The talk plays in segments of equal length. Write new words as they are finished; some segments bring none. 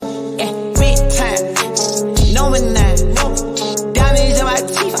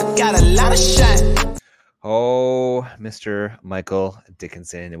Mr. Michael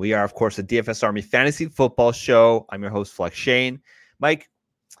Dickinson. And we are, of course, the DFS Army Fantasy Football Show. I'm your host, Flex Shane. Mike,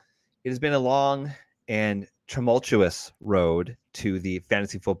 it has been a long and tumultuous road to the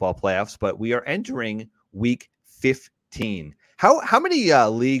fantasy football playoffs, but we are entering week 15. How many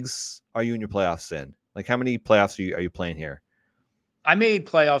leagues are you in your playoffs in? Like, how many playoffs are you playing here? I made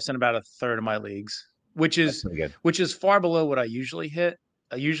playoffs in about a third of my leagues, which That's is pretty good. which is far below what I usually hit.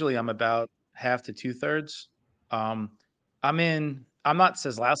 Usually I'm about half to 2/3. I'm not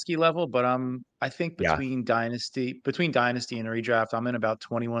Seslowsky level, but I think Yeah. between dynasty and redraft, I'm in about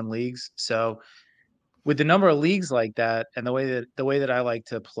 21 leagues. So with the number of leagues like that and the way that I like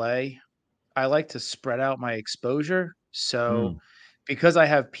to play, I like to spread out my exposure. So Mm. because I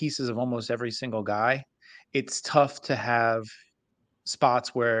have pieces of almost every single guy, it's tough to have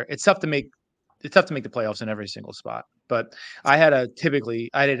spots where it's tough to make the playoffs in every single spot. But I had an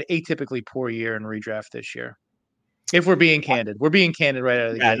atypically poor year in redraft this year. If we're being candid, right out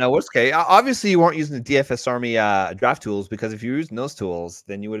of the Yeah, gate. no, it's okay. Obviously, you weren't using the DFS Army draft tools, because if you were using those tools,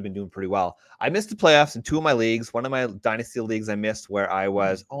 then you would have been doing pretty well. I missed the playoffs in two of my leagues. One of my dynasty leagues I missed, where I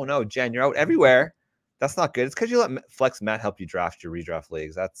was, oh no, Jen, you're out everywhere. That's not good. It's because you let Flex Matt help you draft your redraft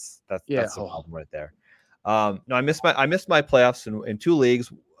leagues. That's Yeah. the problem right there. No, I missed my playoffs in two leagues.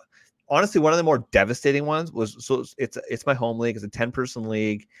 Honestly, one of the more devastating ones was, so it's my home league. It's a 10-person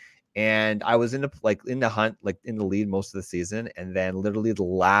league. And I was in the hunt, like in the lead most of the season, and then literally the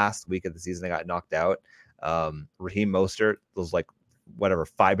last week of the season, I got knocked out. Raheem Mostert, those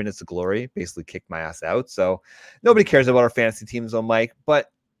 5 minutes of glory, basically kicked my ass out. So nobody cares about our fantasy teams, though, Mike.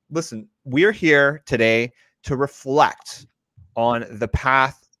 But listen, we're here today to reflect on the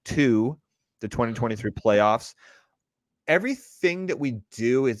path to the 2023 playoffs. Everything that we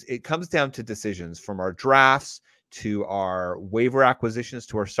do it comes down to decisions, from our drafts to our waiver acquisitions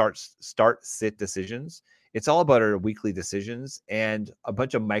to our start sit decisions. It's all about our weekly decisions and a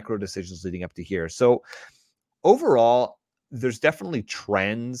bunch of micro decisions leading up to here. So overall, there's definitely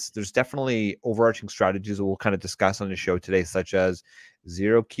trends. There's definitely overarching strategies that we'll kind of discuss on the show today, such as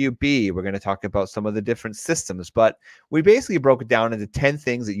zero QB. We're going to talk about some of the different systems, but we basically broke it down into 10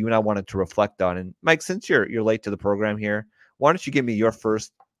 things that you and I wanted to reflect on. And Mike, since you're late to the program here, why don't you give me your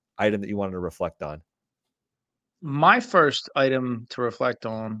first item that you wanted to reflect on? My first item to reflect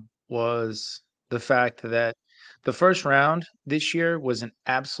on was the fact that the first round this year was an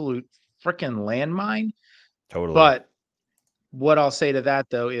absolute freaking landmine. Totally. But what I'll say to that,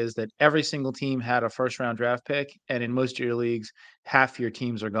 though, is that every single team had a first round draft pick. And in most of your leagues, half your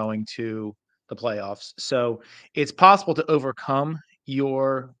teams are going to the playoffs. So it's possible to overcome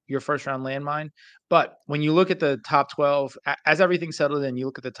your first round landmine. But when you look at the top 12, as everything settled in, you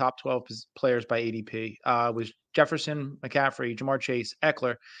look at the top 12 players by ADP. It was Jefferson, McCaffrey, Jamar Chase,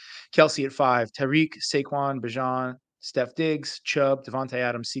 Eckler, Kelsey at 5, Tyreek, Saquon, Bijan, Steph Diggs, Chubb, Devontae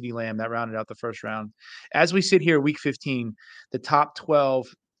Adams, CeeDee Lamb. That rounded out the first round. As we sit here, week 15, the top 12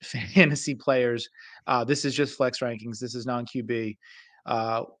 fantasy players, this is just flex rankings. This is non-QB.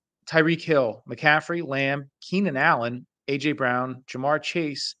 Tyreek Hill, McCaffrey, Lamb, Keenan Allen, A.J. Brown, Jamar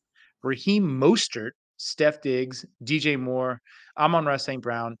Chase, Raheem Mostert, Steph Diggs, DJ Moore, Amon-Ra St.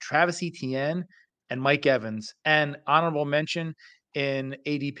 Brown, Travis Etienne, and Mike Evans. And honorable mention in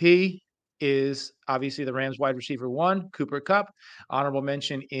ADP is obviously the Rams wide receiver 1, Cooper Kupp. Honorable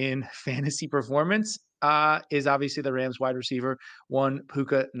mention in fantasy performance is obviously the Rams wide receiver 1,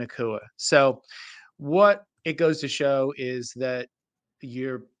 Puka Nacua. So what it goes to show is that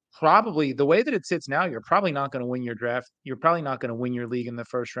you're probably, the way that it sits now, you're probably not going to win your draft. You're probably not going to win your league in the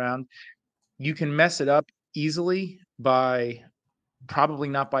first round. You can mess it up easily by, probably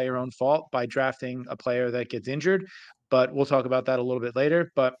not by your own fault, by drafting a player that gets injured. But we'll talk about that a little bit later.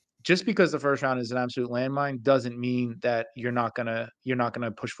 But just because the first round is an absolute landmine doesn't mean that you're not gonna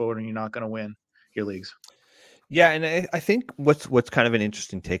push forward and you're not gonna win your leagues. Yeah, and I think what's kind of an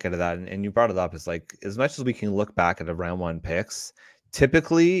interesting take out of that, and you brought it up, is like, as much as we can look back at the round one picks,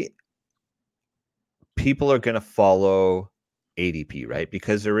 typically people are going to follow ADP, right?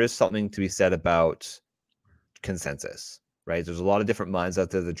 Because there is something to be said about consensus, right? There's a lot of different minds out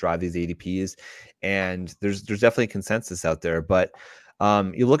there that drive these ADPs, and there's definitely consensus out there. But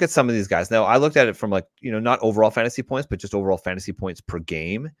you look at some of these guys. Now, I looked at it from, like, not overall fantasy points, but just overall fantasy points per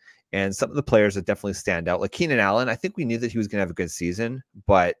game. And some of the players that definitely stand out, like Keenan Allen, I think we knew that he was going to have a good season,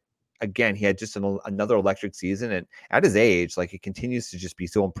 but again, he had just another electric season, and at his age, like, it continues to just be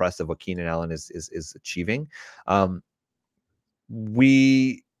so impressive what Keenan Allen is achieving. I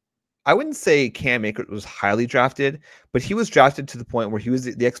wouldn't say Cam Akers was highly drafted, but he was drafted to the point where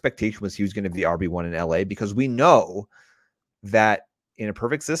the expectation was he was going to be the RB1 in LA, because we know that in a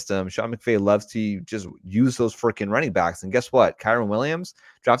perfect system, Sean McVay loves to just use those freaking running backs. And guess what? Kyren Williams,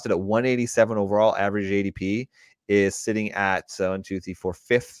 drafted at 187 overall, average ADP, is sitting at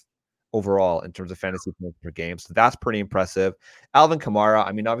 5th overall in terms of fantasy points per game. So that's pretty impressive. Alvin Kamara,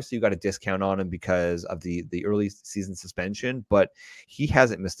 I mean, obviously you got a discount on him because of the early season suspension, but he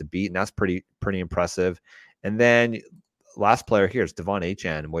hasn't missed a beat, and that's pretty impressive. And then last player here is Devon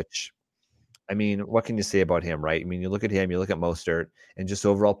Achane, which, I mean, what can you say about him, right? I mean, you look at him, you look at Mostert, and just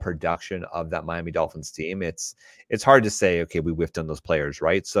overall production of that Miami Dolphins team. It's hard to say, okay, we whiffed on those players,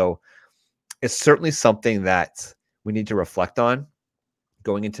 right? So it's certainly something that we need to reflect on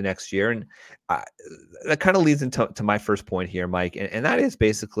going into next year. And that kind of leads into my first point here, Mike, and that is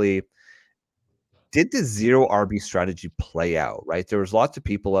basically, did the zero RB strategy play out, right? There was lots of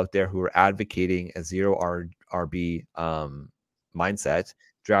people out there who were advocating a zero RB mindset,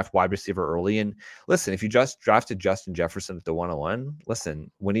 draft wide receiver early. And listen, if you just drafted Justin Jefferson at the 101, listen,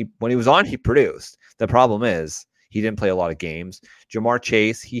 when he was on, he produced. The problem is he didn't play a lot of games. Jamar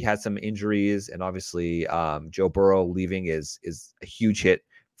Chase, he had some injuries, and obviously Joe Burrow leaving is a huge hit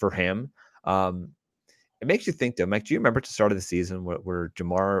for him. It makes you think, though, Mike, do you remember at the start of the season where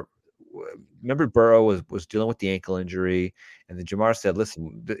Jamar, remember Burrow was dealing with the ankle injury, and then Jamar said,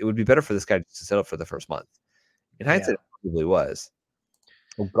 listen, it would be better for this guy to sit up for the first month. In hindsight, it probably was.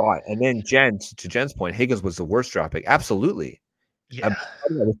 Oh, God. And then to Jen's point, Higgins was the worst draft pick. Absolutely. Yeah.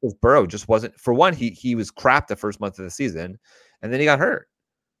 Because Burrow just wasn't, for one, he was crap the first month of the season, and then he got hurt.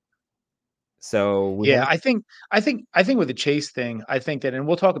 So I think with the Chase thing, I think that, and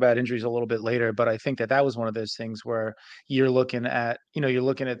we'll talk about injuries a little bit later, but I think that was one of those things where you're looking at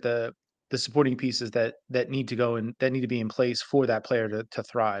the supporting pieces that need to go and that need to be in place for that player to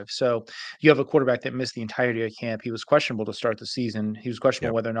thrive. So you have a quarterback that missed the entirety of camp. He was questionable to start the season. He was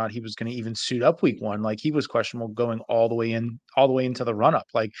questionable whether or not he was going to even suit up week one. Like, he was questionable going all the way into the run up.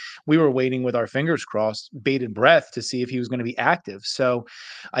 Like, we were waiting with our fingers crossed, bated breath, to see if he was going to be active. So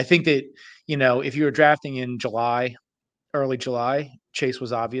I think that, if you were drafting in early July, Chase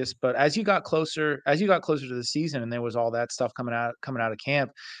was obvious. But as you got closer to the season, and there was all that stuff coming out of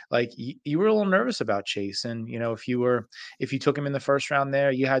camp, like, you were a little nervous about Chase. And if you took him in the first round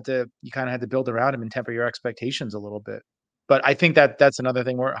there, you kind of had to build around him and temper your expectations a little bit. But I think that's another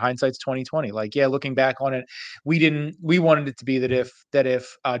thing where hindsight's 2020. Like, yeah, looking back on it, we wanted it to be that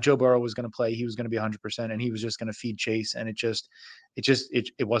if Joe Burrow was going to play, he was going to be 100%, and he was just going to feed Chase, and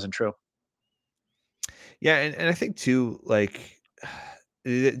it wasn't true. Yeah, and I think too, like,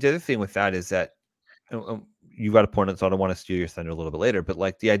 the other thing with that is that you got a point, so I don't want to steal your thunder a little bit later, but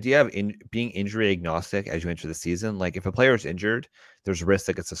like the idea of being injury agnostic as you enter the season, like if a player is injured, there's risk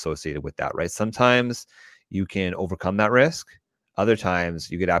that gets associated with that, right? Sometimes you can overcome that risk. Other times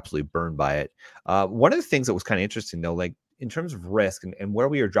you get absolutely burned by it. One of the things that was kind of interesting, though, like in terms of risk and where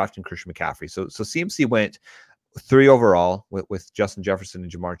we were drafting Christian McCaffrey. So CMC went 3 overall with Justin Jefferson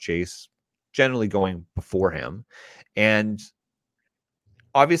and Jamar Chase generally going before him. And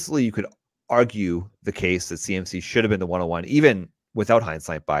obviously you could argue the case that CMC should have been the 101, even without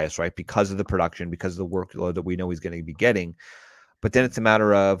hindsight bias, right? Because of the production, because of the workload that we know he's going to be getting. But then it's a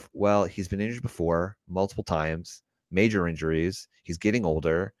matter of, well, he's been injured before multiple times, major injuries. He's getting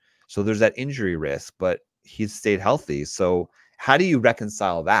older. So there's that injury risk, but he's stayed healthy. So how do you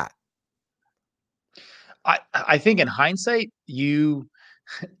reconcile that? I think in hindsight, you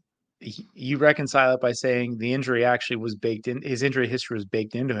reconcile it by saying the injury actually was baked in. His injury history was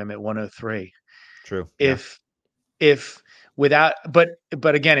baked into him at 103. True. If without, but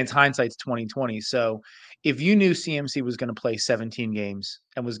again, it's hindsight's 2020. So if you knew CMC was going to play 17 games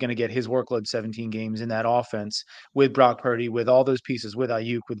and was going to get his workload 17 games in that offense with Brock Purdy, with all those pieces, with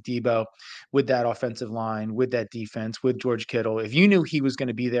Ayuk, with Debo, with that offensive line, with that defense, with George Kittle, if you knew he was going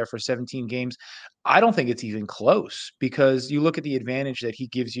to be there for 17 games, I don't think it's even close, because you look at the advantage that he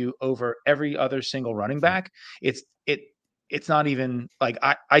gives you over every other single running back. It's not even like,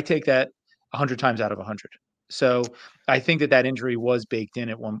 I take that 100 times out of 100. So I think that injury was baked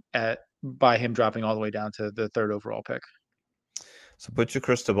in by him dropping all the way down to the 3rd overall pick. So put your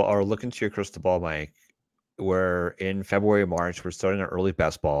crystal ball, or look into your crystal ball, Mike. We're in February, March. We're starting our early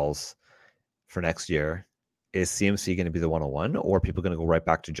best balls for next year. Is CMC going to be the 101, or are people going to go right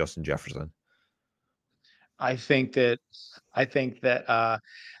back to Justin Jefferson? I think that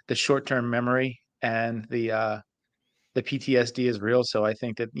the short-term memory and the PTSD is real. So I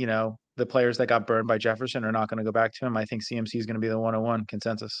think that, the players that got burned by Jefferson are not going to go back to him. I think CMC is going to be the 101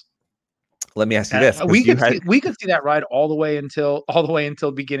 consensus. Let me ask you this: we could see that ride all the way until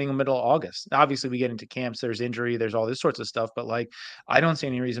beginning of middle of August. Obviously, we get into camps. There's injury. There's all this sorts of stuff. But like, I don't see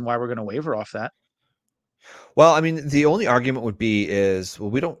any reason why we're going to waver off that. Well, I mean, the only argument would be is, well,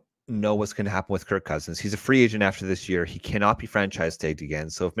 we don't know what's going to happen with Kirk Cousins. He's a free agent after this year. He cannot be franchise tagged again.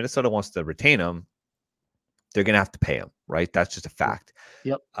 So if Minnesota wants to retain him, they're going to have to pay him, right? That's just a fact.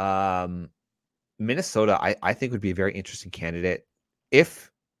 Yep. Minnesota, I think would be a very interesting candidate if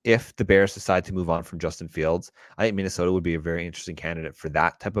the Bears decide to move on from Justin Fields. I think Minnesota would be a very interesting candidate for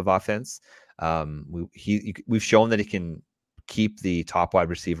that type of offense. We've shown that he can keep the top wide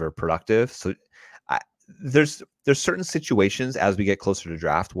receiver productive. So there's certain situations as we get closer to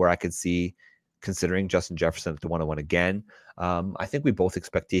draft where I could see considering Justin Jefferson at the 101 again. I think we both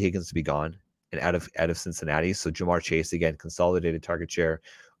expect T. Higgins to be gone and out of Cincinnati. So Jamar Chase again, consolidated target share,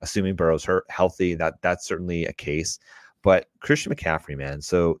 assuming Burrow's healthy. That's certainly a case. But Christian McCaffrey, man.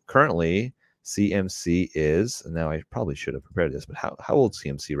 So currently CMC is, and now I probably should have prepared this, but how old is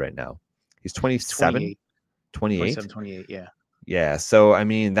CMC right now? He's 27, 28. 27, 28, yeah. Yeah. So I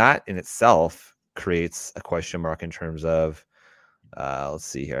mean, that in itself creates a question mark in terms of let's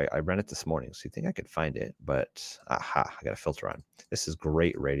see here. I ran it this morning, so you think I could find it, but I got a filter on. This is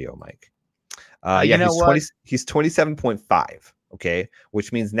great radio, Mike. Yeah, he's 27.5. Okay,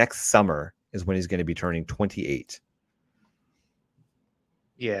 which means next summer is when he's going to be turning 28.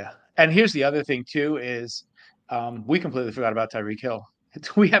 Yeah, and here's the other thing too is we completely forgot about Tyreek Hill.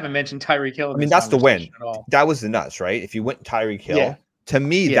 We haven't mentioned Tyreek Hill. I mean, that's the win. That was the nuts, right? If you went Tyreek Hill, to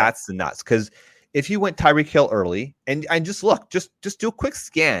me, that's the nuts. Because if you went Tyreek Hill early, and just look, just do a quick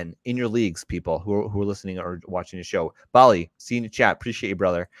scan in your leagues, people who are listening or watching the show. Bali, see you in the chat. Appreciate you,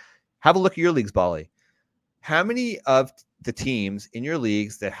 brother. Have a look at your leagues, Bali. How many of the teams in your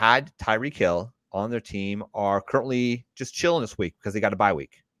leagues that had Tyreek Hill on their team are currently just chilling this week because they got a bye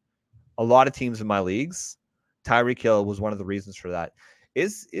week? A lot of teams in my leagues, Tyreek Hill was one of the reasons for that.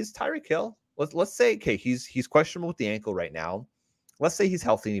 Is Tyreek Hill? Let's say, okay, he's questionable with the ankle right now. Let's say he's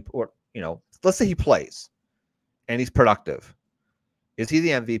healthy, or let's say he plays and he's productive. Is he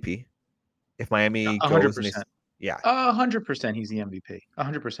the MVP? If Miami 100%. goes, yeah, 100% he's the MVP.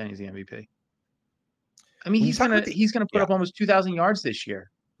 100% he's the MVP. I mean, he's gonna put up almost 2,000 yards this year.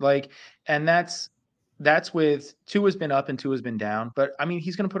 And that's with Tua's been up and Tua's been down, but I mean,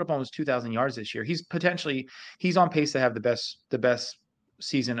 he's gonna put up almost 2,000 yards this year. He's on pace to have the best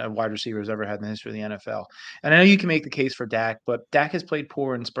season a wide receiver has ever had in the history of the NFL. And I know you can make the case for Dak, but Dak has played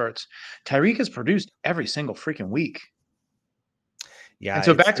poor in spurts. Tyreek has produced every single freaking week. Yeah. And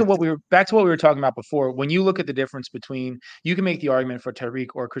so back to what we were talking about before. When you look at the difference between, you can make the argument for Tyreek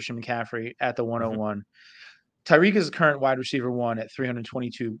or Christian McCaffrey at the 101. Mm-hmm. Tyreek is the current wide receiver 1 at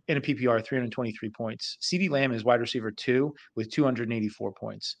 322 in a PPR, 323 points. CeeDee Lamb is wide receiver 2 with 284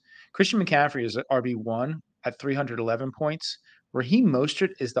 points. Christian McCaffrey is RB1 at 311 points. Raheem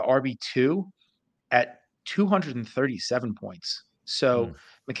Mostert is the RB2 at 237 points. So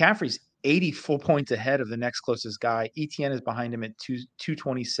McCaffrey's 84 points ahead of the next closest guy. ETN is behind him at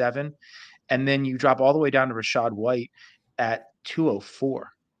 227. And then you drop all the way down to Rachaad White at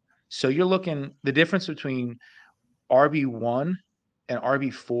 204. So you're looking, the difference between RB1 and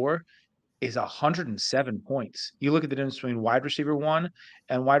RB4 is 107 points. You look at the difference between wide receiver 1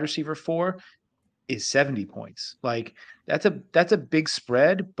 and wide receiver 4 is 70 points. That's a big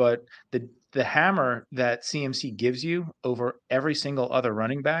spread, but the hammer that CMC gives you over every single other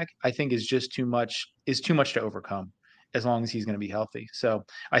running back, I think is too much to overcome as long as he's going to be healthy. So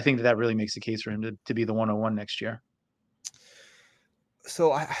I think that really makes the case for him to be the 101 next year.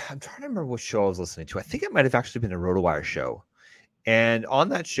 So I'm trying to remember what show I was listening to. I think it might have actually been a RotoWire show. And on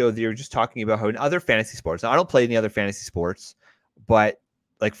that show, they were just talking about how in other fantasy sports, now I don't play any other fantasy sports, but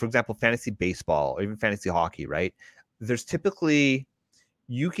like, for example, fantasy baseball or even fantasy hockey, right? There's typically,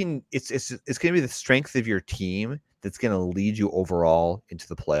 it's going to be the strength of your team that's going to lead you overall into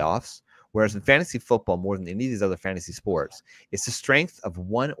the playoffs. Whereas in fantasy football, more than any of these other fantasy sports, it's the strength of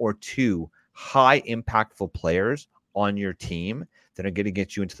one or two high impactful players on your team that are going to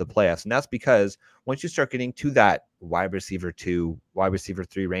get you into the playoffs. And that's because once you start getting to that wide receiver 2, wide receiver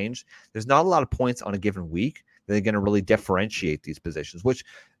 3 range, there's not a lot of points on a given week that are going to really differentiate these positions, which,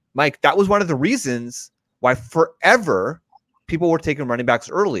 Mike, that was one of the reasons why forever people were taking running backs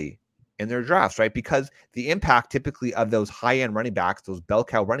early in their drafts, right? Because the impact typically of those high-end running backs, those bell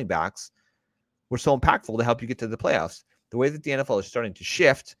cow running backs, were so impactful to help you get to the playoffs. The way that the NFL is starting to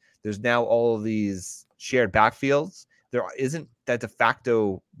shift, there's now all of these shared backfields. There isn't that de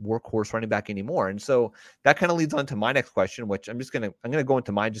facto workhorse running back anymore. And so that kind of leads on to my next question, which I'm going to go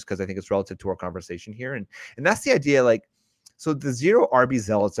into mine just because I think it's relative to our conversation here. And that's the idea, so the zero RB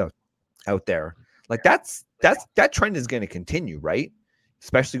zealots out there, that trend is going to continue, right?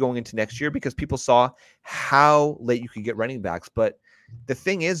 Especially going into next year, because people saw how late you could get running backs. But The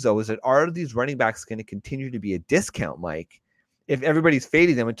thing is, though, is that are these running backs going to continue to be a discount, Mike, if everybody's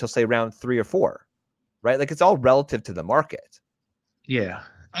fading them until, say, round 3 or 4, right? Like, it's all relative to the market. Yeah.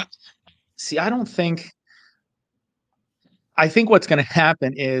 See, I think what's going to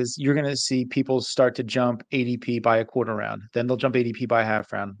happen is you're going to see people start to jump ADP by a quarter round. Then they'll jump ADP by a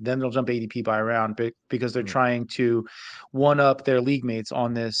half round. Then they'll jump ADP by a round because they're Mm, trying to one up their league mates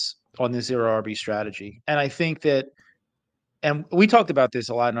on this zero RB strategy. And I think that, and we talked about this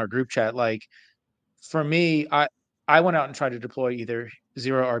a lot in our group chat. Like for me, I went out and tried to deploy either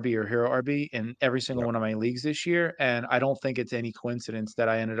zero RB or hero RB in every single yep. one of my leagues this year, and I don't think it's any coincidence that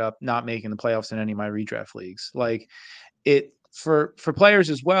I ended up not making the playoffs in any of my redraft leagues. Like it for players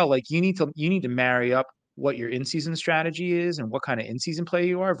as well, like you need to marry up what your in-season strategy is and what kind of in-season player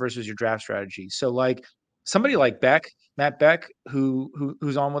you are versus your draft strategy. So like somebody like Matt Beck,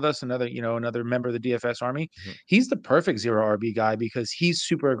 who's on with us, another member of the DFS army, Mhm. he's the perfect zero RB guy because he's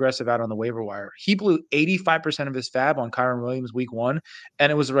super aggressive out on the waiver wire. He blew 85% of his fab on Kyron Williams week 1,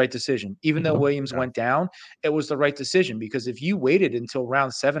 and it was the right decision. Even though Williams Yeah. went down, it was the right decision because if you waited until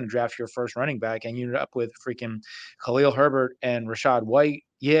round 7 to draft your first running back and you ended up with freaking Khalil Herbert and Rashad White,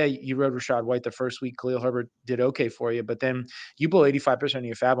 yeah, you rode Rashad White the first week. Khalil Herbert did okay for you, but then you blow 85% of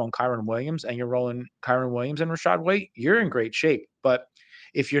your fab on Kyron Williams and you're rolling Kyron Williams and Rashad White, you're in great shape. But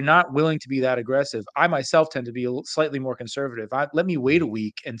if you're not willing to be that aggressive, I myself tend to be slightly more conservative. Let me wait a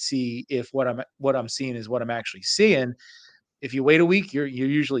week and see if what I'm seeing is what I'm actually seeing. If you wait a week, you're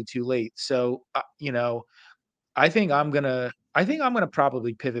usually too late. So I think I'm gonna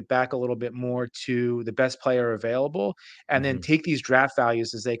probably pivot back a little bit more to the best player available and then Mhm. take these draft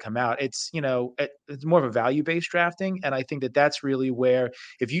values as they come out. It's more of a value-based drafting, and I think that that's really where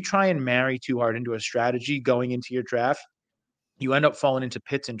if you try and marry too hard into a strategy going into your draft, you end up falling into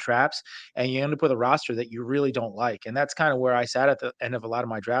pits and traps and you end up with a roster that you really don't like. And that's kind of where I sat at the end of a lot of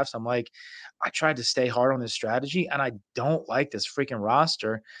my drafts. I'm like, I tried to stay hard on this strategy and I don't like this freaking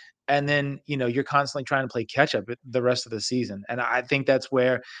roster. And then, you're constantly trying to play catch up the rest of the season. And I think that's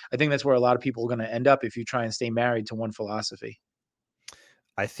where a lot of people are going to end up if you try and stay married to one philosophy.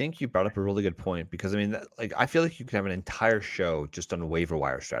 I think you brought up a really good point because I mean, like, I feel like you could have an entire show just on waiver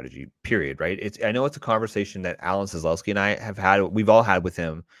wire strategy. Period. Right? I know it's a conversation that Alan Seslowski and I have had. We've all had with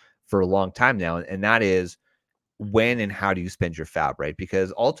him for a long time now, and that is when and how do you spend your fab, right?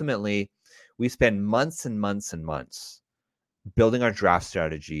 Because ultimately, we spend months and months and months building our draft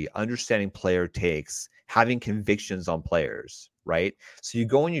strategy, understanding player takes, having convictions on players, right? So you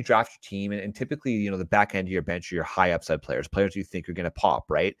go and you draft your team, and typically, the back end of your bench are your high upside players you think are going to pop,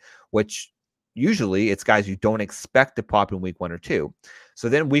 right? Which usually it's guys you don't expect to pop in week 1 or 2. So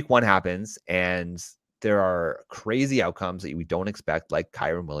then week 1 happens, and there are crazy outcomes that we don't expect, like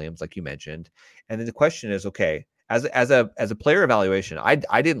Kyron Williams, like you mentioned. And then the question is, okay, as a player evaluation, I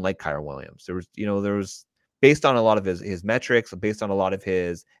didn't like Kyron Williams. There was based on a lot of his metrics, based on a lot of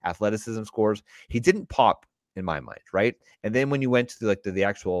his athleticism scores, he didn't pop in my mind, right? And then when you went to the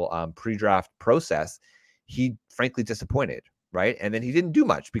actual pre-draft process, he frankly disappointed, right? And then he didn't do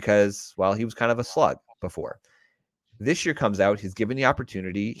much because, well, he was kind of a slug before. This year comes out, he's given the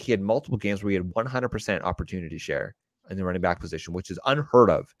opportunity. He had multiple games where he had 100% opportunity share in the running back position, which is unheard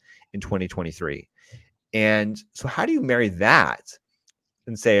of in 2023. And so, how do you marry that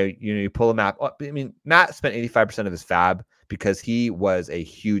and say, you pull a map? I mean, Matt spent 85% of his fab because he was a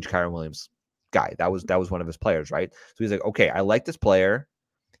huge Kyron Williams guy. That was one of his players, right? So he's like, okay, I like this player.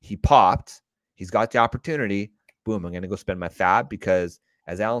 He popped. He's got the opportunity. Boom, I'm going to go spend my fab because,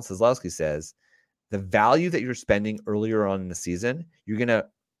 as Alan Seslowski says, the value that you're spending earlier on in the season, you're going to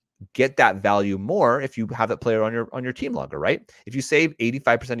get that value more if you have that player on your team longer, right? If you save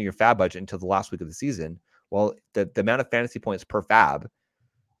 85% of your fab budget until the last week of the season, well, the amount of fantasy points per fab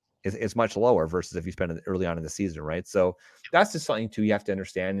is much lower versus if you spend it early on in the season, right? So that's just something too you have to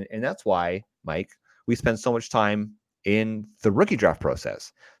understand, and that's why, Mike, we spend so much time in the rookie draft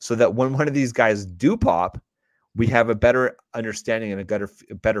process, so that when one of these guys do pop, we have a better understanding and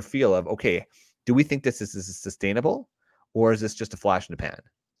a better feel of, okay, do we think this is sustainable, or is this just a flash in the pan?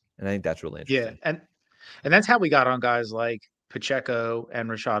 And I think that's really Yeah. interesting. And that's how we got on guys like Pacheco and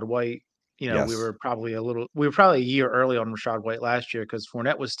Rashad White. Yes. We were probably a year early on Rashad White last year because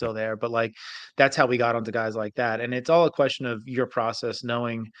Fournette was still there. But like, that's how we got onto guys like that. And it's all a question of your process,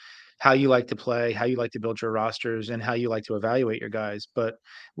 knowing how you like to play, how you like to build your rosters, and how you like to evaluate your guys. But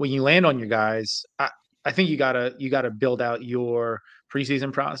when you land on your guys, I think you gotta build out your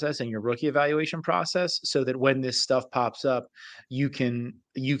preseason process and your rookie evaluation process, so that when this stuff pops up, you can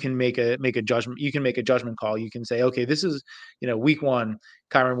make a judgment. You can make a judgment call. You can say, okay, this is, week one,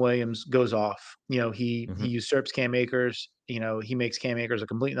 Kyron Williams goes off. He Mhm. usurps Cam Akers. He makes Cam Akers a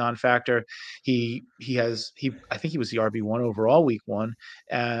complete non-factor. He I think he was the RB1 overall week one.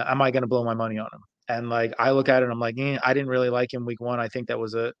 Am I going to blow my money on him? And like I look at it, and I'm like, I didn't really like him week one. I think that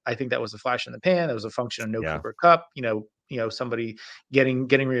was a flash in the pan. That was a function of no Yeah. Cooper Kupp. Somebody getting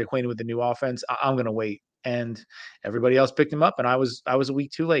reacquainted with the new offense. I'm going to wait. And everybody else picked him up, and I was a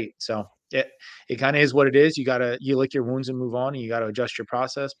week too late. So it kind of is what it is. You lick your wounds and move on, and you got to adjust your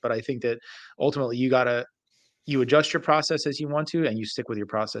process. But I think that ultimately you adjust your process as you want to, and you stick with your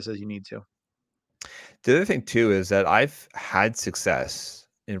process as you need to. The other thing too is that I've had success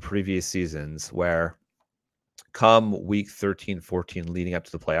in previous seasons where come week 13, 14 leading up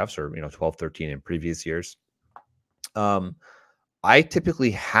to the playoffs, or 12, 13 in previous years, um, I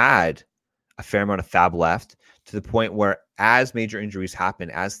typically had a fair amount of fab left, to the point where as major injuries happen,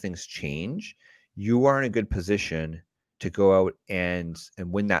 as things change, you are in a good position to go out and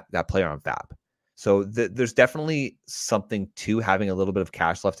win that player on fab. So there's definitely something to having a little bit of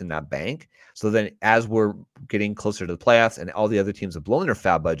cash left in that bank. So then as we're getting closer to the playoffs and all the other teams have blown their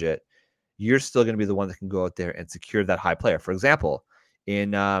fab budget, you're still going to be the one that can go out there and secure that high player. For example,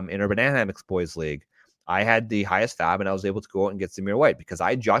 in Urban Dynamics Boys League, I had the highest fab and I was able to go out and get Zamir White because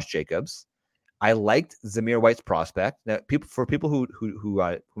I had Josh Jacobs. I liked Zamir White's prospect. Now, people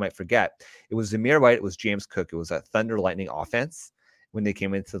who might forget, it was Zamir White, it was James Cook, it was a Thunder Lightning offense when they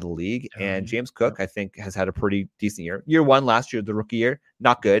came into the league. Oh, And yeah. James Cook, I think, has had a pretty decent year. Year one last year, the rookie year,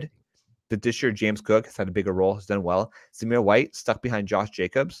 not good. But this year, James Cook has had a bigger role, has done well. Zamir White, stuck behind Josh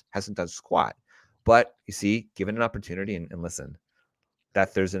Jacobs, hasn't done squat. But you see, given an opportunity, and listen,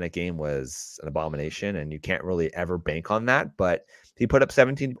 that Thursday night game was an abomination, and you can't really ever bank on that. But he put up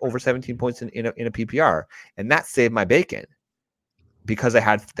over 17 points in a PPR, and that saved my bacon because I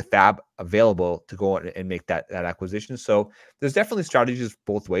had the fab available to go and make that acquisition. So there's definitely strategies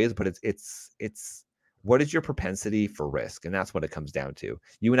both ways, but it's what is your propensity for risk, and that's what it comes down to.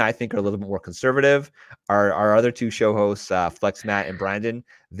 You and I think are a little bit more conservative. Our other two show hosts, Flex Matt and Brandon,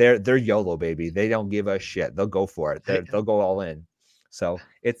 they're YOLO baby. They don't give a shit. They'll go for it. They'll go all in. So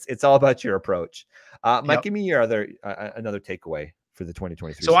it's all about your approach. Mike, Yep. give me your another takeaway for the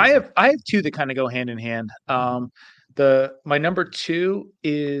 2023 So I season. have I have two that kind of go hand in hand. The my number two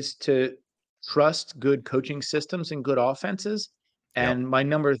is to trust good coaching systems and good offenses, Yep. and my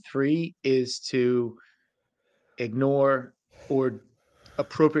number three is to ignore or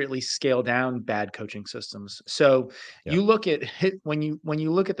appropriately scale down bad coaching systems. So Yep. you look at when you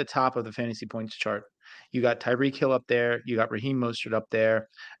look at the top of the fantasy points chart, you got Tyreek Hill up there, you got Raheem Mostert up there,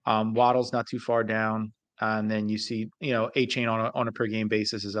 Waddle's not too far down, and then you see A Chain on a per game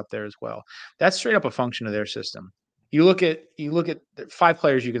basis is up there as well. That's straight up a function of their system. You look at the five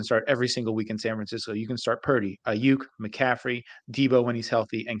players you can start every single week in San Francisco. You can start Purdy, Ayuk, McCaffrey, Debo when he's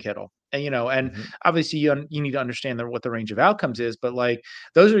healthy, and Kittle. And Mhm. obviously you need to understand what the range of outcomes is, but like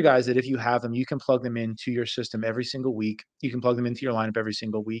those are guys that if you have them, you can plug them into your system every single week. You can plug them into your lineup every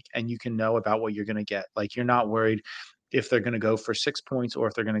single week, and you can know about what you're going to get. Like you're not worried if they're going to go for 6 points or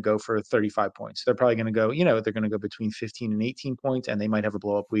if they're going to go for 35 points. They're probably going to go, they're going to go between 15 and 18 points, and they might have a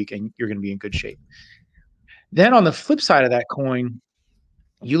blow up week, and you're going to be in good shape. Then on the flip side of that coin,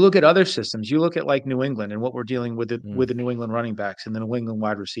 you look at other systems. You look at like New England and what we're dealing with Mm. with the New England running backs and the New England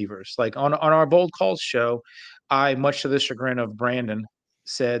wide receivers. Like on our bold calls show, I, much to the chagrin of Brandon,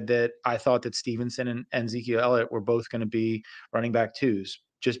 said that I thought that Stevenson and Ezekiel Elliott were both going to be running back twos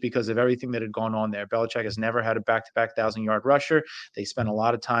just because of everything that had gone on there. Belichick has never had a back-to-back 1,000-yard rusher. They spent a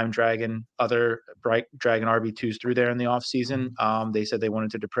lot of time dragging RB2s through there in the offseason. They said they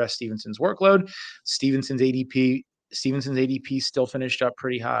wanted to depress Stevenson's workload. Stevenson's ADP Stevenson's ADP still finished up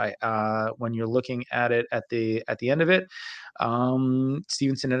pretty high. When you're looking at it at the end of it,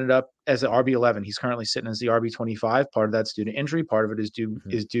 Stevenson ended up as an RB11. He's currently sitting as the RB25. Part of that's due to injury. Part of it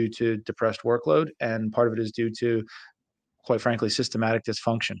Mhm. is due to depressed workload, and part of it is due to, quite frankly, systematic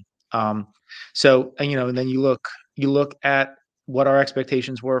dysfunction. Um, and then you look at what our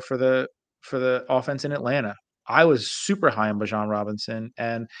expectations were for the offense in Atlanta. I was super high on Bijan Robinson,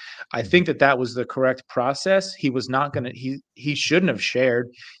 and I Mhm. think that was the correct process. He was not going to. He shouldn't have shared.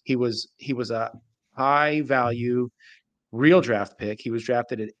 He was a high value real draft pick. He was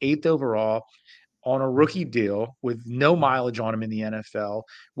drafted at eighth overall on a rookie deal with no mileage on him in the NFL,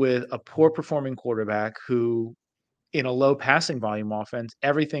 with a poor performing quarterback who in a low passing volume offense,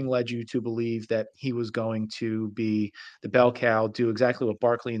 everything led you to believe that he was going to be the bell cow, do exactly what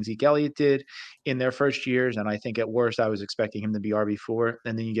Barkley and Zeke Elliott did in their first years. And I think at worst, I was expecting him to be RB4.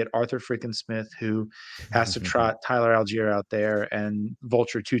 And then you get Arthur freaking Smith, who has to trot Tyler Algier out there and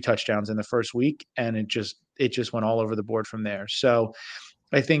vulture 2 touchdowns in the first week. And it just went all over the board from there. So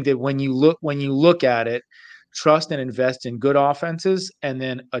I think that when you look at it, trust and invest in good offenses and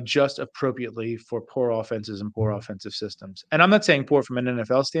then adjust appropriately for poor offenses and poor offensive systems. And I'm not saying poor from an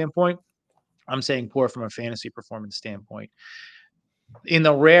NFL standpoint. I'm saying poor from a fantasy performance standpoint. In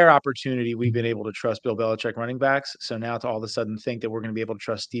the rare opportunity we've been able to trust Bill Belichick running backs, so now to all of a sudden think that we're going to be able to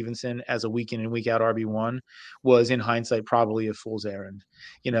trust Stevenson as a week in and week out RB1 was in hindsight probably a fool's errand.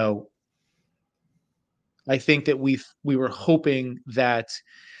 You know, I think that we were hoping that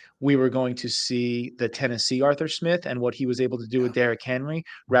we were going to see the Tennessee Arthur Smith and what he was able to do with Derrick Henry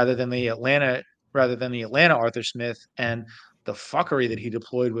rather than the Atlanta Arthur Smith and the fuckery that he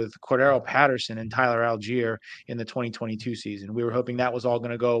deployed with Cordero Patterson and Tyler Algier in the 2022 season. We were hoping that was all going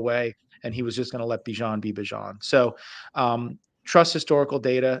to go away and he was just going to let Bijan be Bijan. So trust historical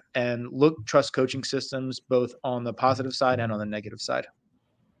data and trust coaching systems both on the positive side and on the negative side.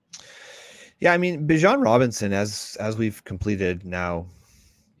 Yeah, I mean, Bijan Robinson, as we've completed now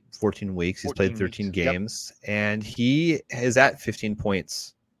 14 weeks, he's played 13 weeks. games, and he is at 15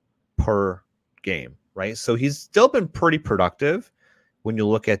 points per game, right? So he's still been pretty productive when you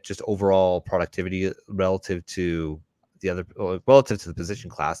look at just overall productivity relative to the position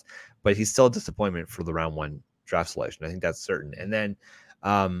class, but he's still a disappointment for the round 1 draft selection. I think that's certain. And then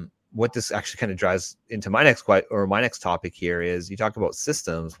what this actually kind of drives into my next topic here is you talk about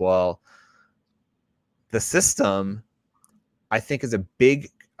systems. Well, the system, I think, is a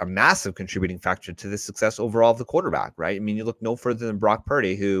massive contributing factor to the success overall of the quarterback, right? I mean, you look no further than Brock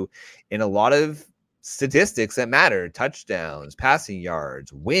Purdy, who in a lot of statistics that matter, touchdowns, passing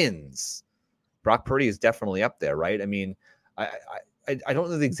yards, wins, Brock Purdy is definitely up there, right? I mean, I don't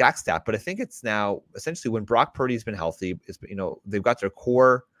know the exact stat, but I think it's now essentially when Brock Purdy's been healthy, they've got their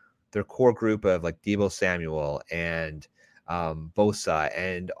core group of like Deebo Samuel and Bosa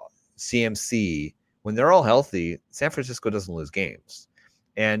and CMC. When they're all healthy, San Francisco doesn't lose games.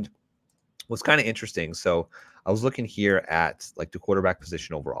 And what's kind of interesting, so I was looking here at like the quarterback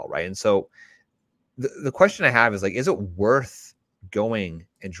position overall, right? And so the question I have is like, is it worth going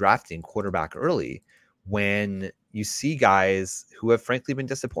and drafting quarterback early when you see guys who have frankly been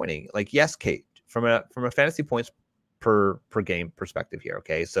disappointing? Like, yes, Kate, from a fantasy points per game perspective here,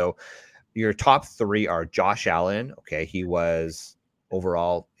 okay? So your top 3 are Josh Allen, okay? He was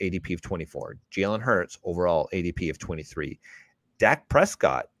overall ADP of 24. Jalen Hurts, overall ADP of 23. Dak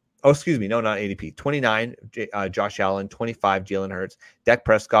Prescott, not ADP, 29, Josh Allen, 25, Jalen Hurts. Dak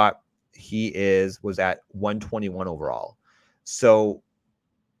Prescott, he was at 121 overall. So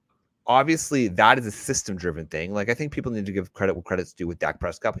obviously that is a system-driven thing. Like, I think people need to give credit what credit's due with Dak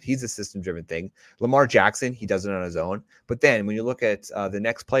Prescott, but he's a system-driven thing. Lamar Jackson, he does it on his own. But then when you look at the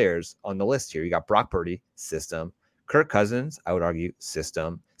next players on the list here, you got Brock Purdy, system. Kirk Cousins, I would argue,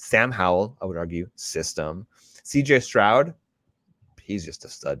 system. Sam Howell, I would argue, system. CJ Stroud, he's just a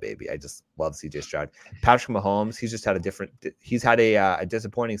stud, baby. I just love CJ Stroud. Patrick Mahomes, he's had a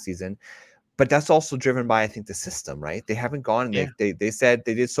disappointing season, but that's also driven by, I think, the system, right? They haven't gone. Yeah. They said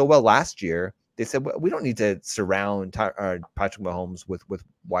they did so well last year. They said, well, we don't need to surround Patrick Mahomes with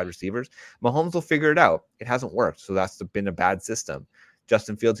wide receivers. Mahomes will figure it out. It hasn't worked. So that's been a bad system.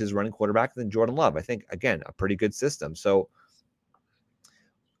 Justin Fields is running quarterback, and then Jordan Love, I think, again, a pretty good system. So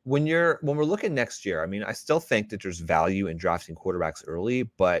when we're looking next year, I mean, I still think that there's value in drafting quarterbacks early,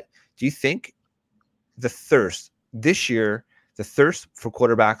 but do you think this year, the thirst for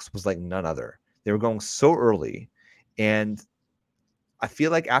quarterbacks was like none other? They were going so early, and I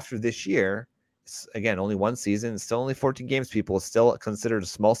feel like after this year, again, only one season, it's still only 14 games, people. It's still considered a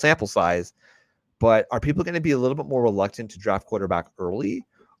small sample size, but are people going to be a little bit more reluctant to draft quarterback early,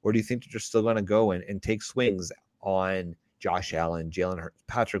 or do you think they're still going to go and take swings on Josh Allen, Jalen Hurts,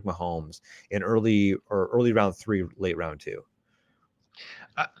 Patrick Mahomes in early round 3, late round 2?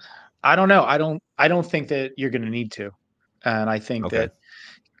 I don't know. I don't think that you're going to need to, and I think that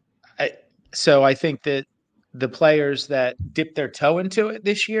I think that the players that dip their toe into it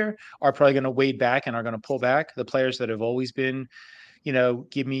this year are probably going to wade back and are going to pull back. The players that have always been,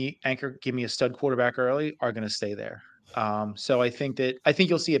 give me a stud quarterback early are going to stay there. So I think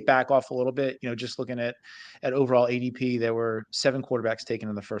you'll see it back off a little bit. Just looking at overall ADP, there were 7 quarterbacks taken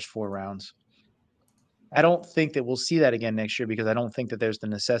in the first 4 rounds. I don't think that we'll see that again next year because I don't think that there's the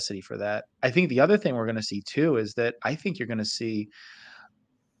necessity for that. I think the other thing we're going to see too is that I think you're going to see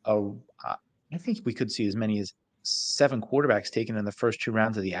I think we could see as many as 7 quarterbacks taken in the first 2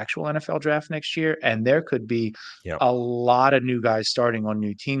 rounds of the actual NFL draft next year, and there could be Yep. a lot of new guys starting on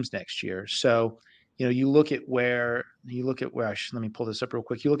new teams next year. So, you look at where let me pull this up real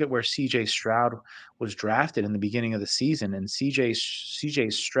quick. You look at where CJ Stroud was drafted in the beginning of the season, and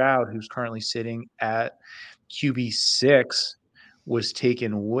CJ Stroud, who's currently sitting at QB6, was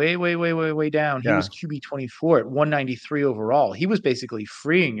taken way, way, way, way, way down. He Yeah. was QB 24 at 193 overall. He was basically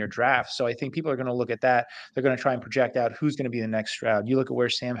freeing your draft. So I think people are going to look at that. They're going to try and project out who's going to be the next Stroud. You look at where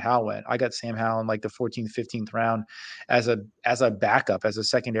Sam Howell went. I got Sam Howell in like the 14th, 15th round as a backup, as a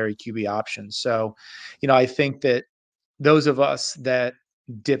secondary QB option. So, I think that those of us that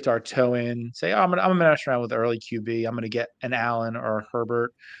dipped our toe in, say, oh, I'm gonna mess around with early QB. I'm gonna get an Allen or a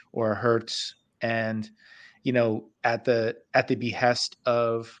Herbert or a Hurts, and at the behest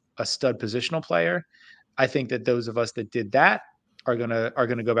of a stud positional player. I think that those of us that did that are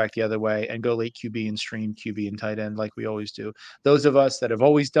gonna go back the other way and go late QB and stream QB and tight end like we always do. Those of us that have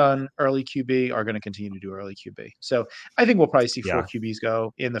always done early QB are going to continue to do early QB. So I think we'll probably see 4 Yeah. QBs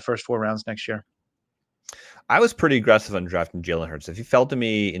go in the first 4 rounds next year. I was pretty aggressive on drafting Jalen Hurts. If he fell to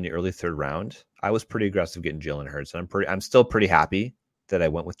me in the early 3rd round, I was pretty aggressive getting Jalen Hurts. And I'm still pretty happy that I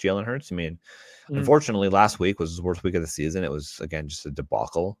went with Jalen Hurts. I mean, unfortunately, last week was the worst week of the season. It was, again, just a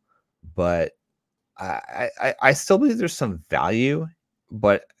debacle. But I still believe there's some value.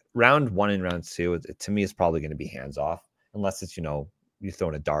 But round 1 and round 2, to me, is probably going to be hands off, unless it's, you throw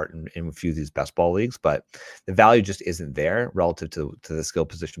in a dart in a few of these best ball leagues, but the value just isn't there relative to the skill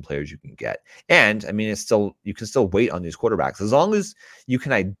position players you can get. And I mean, you can still wait on these quarterbacks as long as you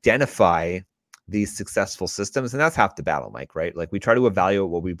can identify these successful systems. And that's half the battle, Mike, right? Like we try to evaluate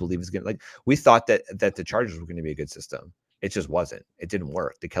what we believe is going to, like we thought that the Chargers were going to be a good system. It just wasn't. It didn't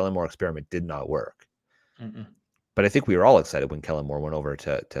work. The Kellen Moore experiment did not work. But I think we were all excited when Kellen Moore went over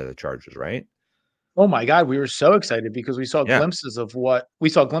to the Chargers, right? Oh my God, we were so excited because we saw Yeah. glimpses of what we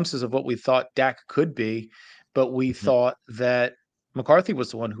thought Dak could be, but we thought that McCarthy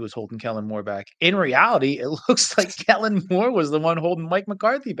was the one who was holding Kellen Moore back. In reality, it looks like Kellen Moore was the one holding Mike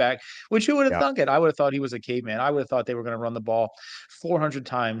McCarthy back, which who would have thunk it? I would have thought he was a caveman. I would have thought they were going to run the ball 400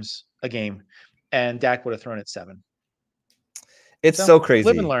 times a game, and Dak would have thrown it 7. It's so crazy.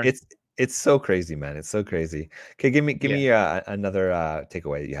 Live and learn. It's so crazy, man. It's so crazy. Okay, give me another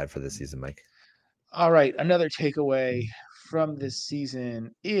takeaway that you had for this season, Mike. All right, another takeaway from this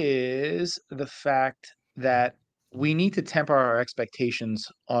season is the fact that we need to temper our expectations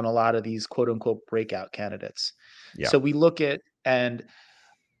on a lot of these quote unquote breakout candidates. Yeah. So we look at, and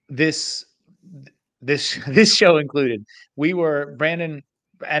this this show included, we were Brandon,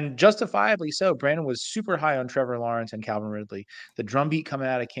 and justifiably so. Brandon was super high on Trevor Lawrence and Calvin Ridley. The drumbeat coming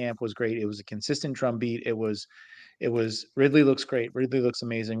out of camp was great. It was a consistent drumbeat. It was Ridley looks great. Ridley looks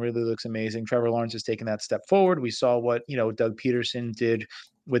amazing. Ridley looks amazing. Trevor Lawrence has taken that step forward. We saw what, Doug Peterson did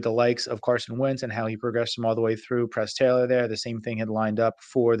with the likes of Carson Wentz and how he progressed him all the way through. Press Taylor there. The same thing had lined up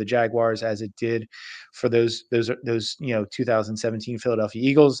for the Jaguars as it did for those 2017 Philadelphia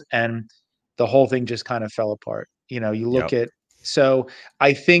Eagles. And the whole thing just kind of fell apart. You look at, so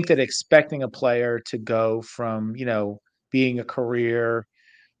I think that expecting a player to go from, being a career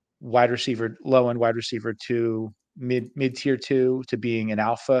wide receiver, low end wide receiver to mid tier 2 to being an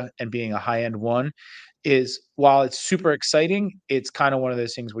alpha and being a high end 1 is, while it's super exciting, it's kind of one of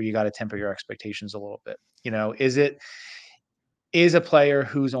those things where you got to temper your expectations a little bit. Is a player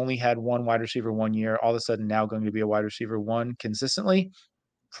who's only had one wide receiver 1 year all of a sudden now going to be a wide receiver 1 consistently?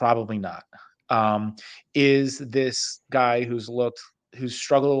 Probably not. Is this guy who's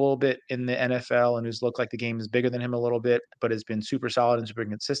struggled a little bit in the NFL and who's looked like the game is bigger than him a little bit, but has been super solid and super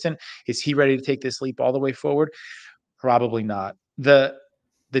consistent, is he ready to take this leap all the way forward? Probably not.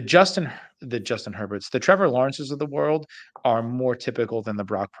 The Justin Herberts, the Trevor Lawrences of the world are more typical than the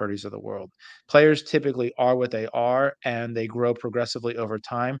Brock Purdy's of the world. Players typically are what they are, and they grow progressively over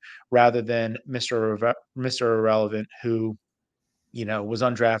time, rather than Mr. Irrelevant, who was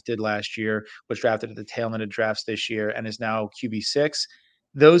undrafted last year, was drafted at the tail end of drafts this year, and is now QB6.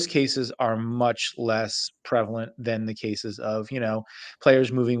 Those cases are much less prevalent than the cases of,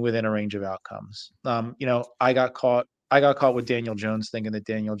 players moving within a range of outcomes. I got caught with Daniel Jones thinking that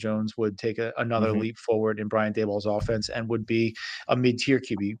Daniel Jones would take another leap forward in Brian Daboll's offense and would be a mid-tier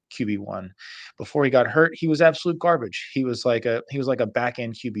QB1. Before he got hurt, he was absolute garbage. He was like a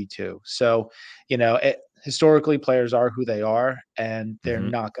back-end QB2. So, historically, players are who they are, and they're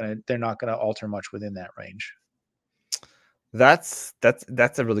not gonna alter much within that range. That's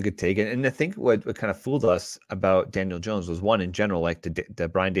a really good take. And I think what kind of fooled us about Daniel Jones was, one, in general, like the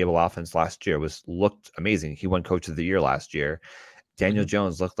Brian Daboll offense last year looked amazing. He won Coach of the Year last year. Daniel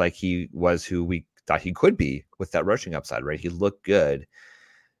Jones looked like he was who we thought he could be with that rushing upside, right? He looked good,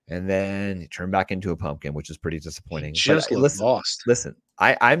 and then he turned back into a pumpkin, which is pretty He disappointing. But just looked lost. listen,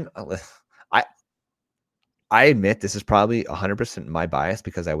 I I admit this is probably 100% my bias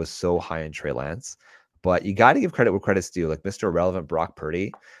because I was so high in Trey Lance, but you got to give credit where credit's due. Like Mr. Irrelevant Brock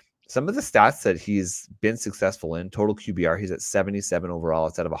Purdy, some of the stats that he's been successful in, total QBR, he's at 77 overall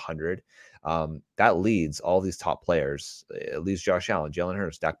instead of 100. That leads all these top players. It leads Josh Allen, Jalen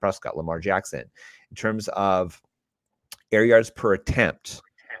Hurts, Dak Prescott, Lamar Jackson. In terms of air yards per attempt,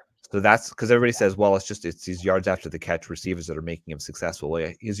 so that's because everybody says, well, it's these yards after the catch receivers that are making him successful.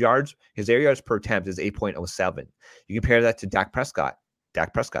 Well, his air yards per attempt is 8.07. You compare that to Dak Prescott.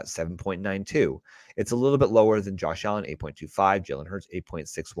 Dak Prescott, 7.92. It's a little bit lower than Josh Allen, 8.25. Jalen Hurts,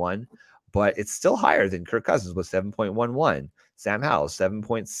 8.61. But it's still higher than Kirk Cousins with 7.11. Sam Howell,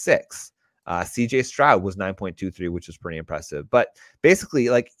 7.6. CJ Stroud was 9.23, which is pretty impressive. But basically,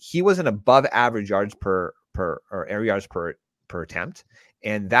 like he was an above average yards per or air yards per attempt.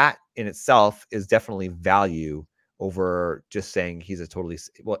 And that in itself is definitely value over just saying he's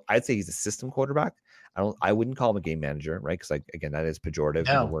I'd say he's a system quarterback. I wouldn't call him a game manager, right? Because like again, that is pejorative in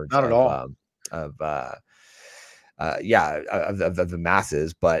the No, words not at all. of the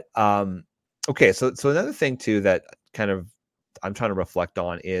masses. But okay, so another thing too that kind of I'm trying to reflect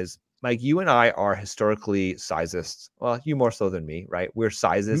on is Mike, you and I are historically sizist. Well, you more so than me, right? We're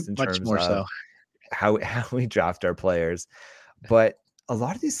sizist in Much terms more of so. how we draft our players, but a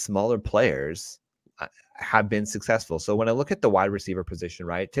lot of these smaller players have been successful. So when I look at the wide receiver position,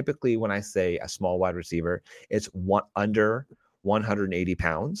 right, typically when I say a small wide receiver, it's under 180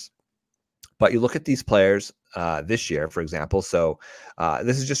 pounds. But you look at these players this year, for example. So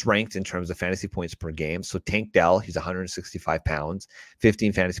this is just ranked in terms of fantasy points per game. So Tank Dell, he's 165 pounds,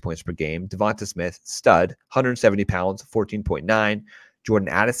 15 fantasy points per game. Devonta Smith, stud, 170 pounds, 14.9. Jordan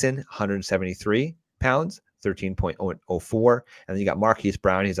Addison, 173 pounds, 13.04. And then you got Marquise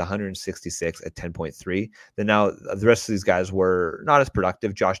Brown. He's 166 at 10.3. Then now the rest of these guys were not as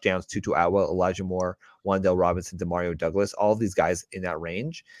productive. Josh Downs, Tutu Atwell, Elijah Moore, Wan'Dale Robinson, Demario Douglas, all of these guys in that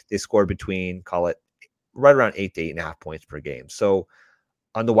range. They scored between, call it, right around 8 to 8.5 points per game. So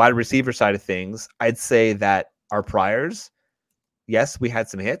on the wide receiver side of things, I'd say that our priors, yes, we had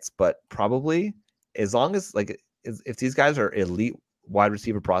some hits, but probably as long as if these guys are elite wide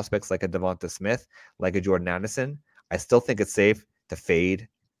receiver prospects like a Devonta Smith, like a Jordan Addison, I still think it's safe to fade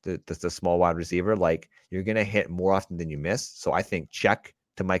the small wide receiver. Like you're going to hit more often than you miss. So I think check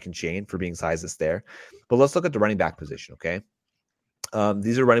to Mike and Shane for being sizes there. But let's look at the running back position, okay?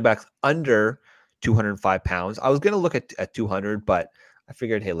 These are running backs under 205 pounds. I was going to look at 200, but I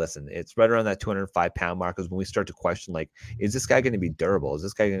figured, hey, listen, it's right around that 205 pound mark is when we start to question, like, is this guy going to be durable? Is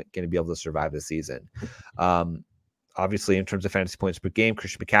this guy going to be able to survive the season? Obviously, in terms of fantasy points per game,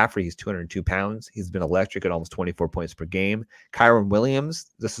 Christian McCaffrey, he's 202 pounds. He's been electric at almost 24 points per game. Kyron Williams,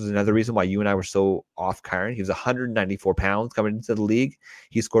 this is another reason why you and I were so off Kyron. He was 194 pounds coming into the league.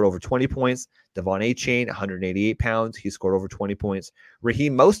 He scored over 20 points. Devon Achane, 188 pounds. He scored over 20 points.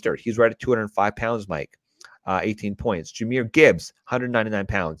 Raheem Mostert, he's right at 205 pounds, Mike. 18 points. Jahmyr Gibbs, 199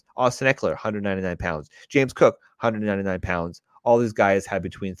 pounds. Austin Eckler, 199 pounds. James Cook, 199 pounds. All these guys had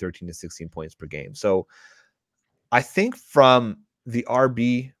between 13 to 16 points per game. So I think from the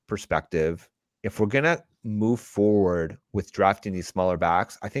RB perspective, if we're going to move forward with drafting these smaller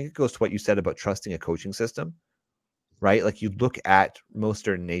backs, I think it goes to what you said about trusting a coaching system, right? Like you look at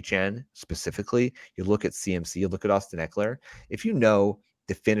Mostert and HN specifically, you look at CMC, you look at Austin Eckler. If you know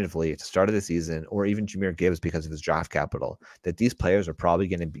definitively at the start of the season, or even Jahmyr Gibbs because of his draft capital, that these players are probably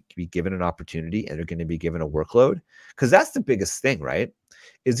going to be given an opportunity and they're going to be given a workload, because that's the biggest thing, right?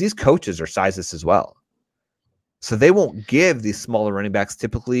 Is these coaches are sizes as well. So they won't give these smaller running backs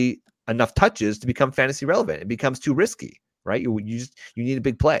typically enough touches to become fantasy relevant. It becomes too risky, right? You need a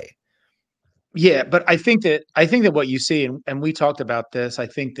big play. Yeah, but I think that what you see, and we talked about this. I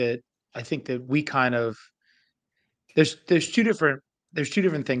think that we kind of there's two different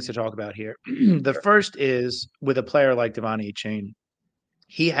things to talk about here. The first is with a player like Devon Achane.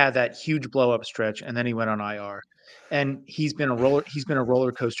 He had that huge blow up stretch, and then he went on IR, and he's been a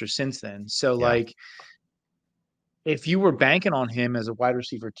roller coaster since then. So Yeah. like, if you were banking on him as a wide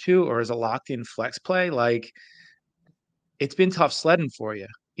receiver too, or as a locked in flex play, like it's been tough sledding for you,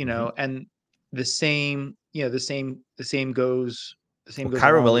 and the same, the same goes Kyron along with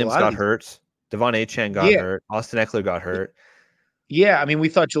a Williams lot of got these. hurt. Devon Achane got Yeah. hurt. Austin Eckler got hurt. Yeah, I mean, we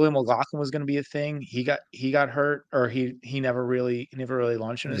thought Julian McLaughlin was going to be a thing. He got hurt, or he never really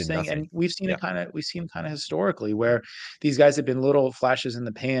launched in He his did thing. And nothing. we've seen Yeah. it kind of historically where these guys have been little flashes in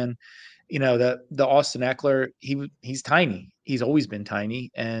the pan. The Austin Eckler, he's tiny. He's always been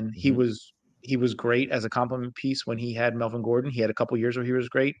tiny, and he Mhm. was he was great as a complement piece when he had Melvin Gordon. He had a couple years where he was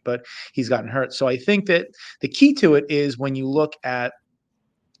great, but he's gotten hurt. So I think that the key to it is when you look at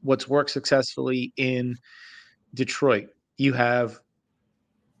what's worked successfully in Detroit, you have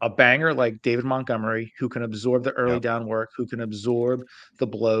a banger like David Montgomery who can absorb the early Yep. down work, who can absorb the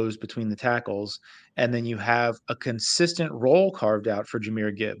blows between the tackles, and then you have a consistent role carved out for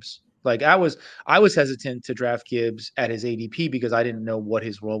Jahmyr Gibbs. Like I was hesitant to draft Gibbs at his ADP because I didn't know what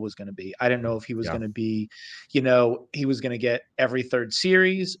his role was going to be. I didn't know if he was Yeah. going to be, he was going to get every third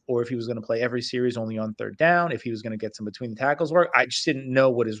series or if he was going to play every series only on third down, if he was going to get some between the tackles work. I just didn't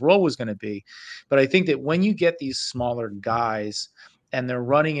know what his role was going to be. But I think that when you get these smaller guys and they're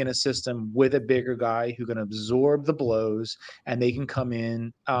running in a system with a bigger guy who can absorb the blows and they can come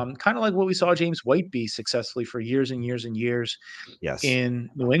in kind of like what we saw James White be successfully for years and years and years Yes. in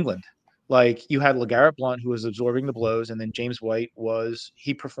New England. Like you had LeGarrette Blount who was absorbing the blows, and then James White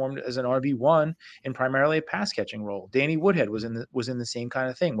he performed as an RB1 in primarily a pass catching role. Danny Woodhead was in the same kind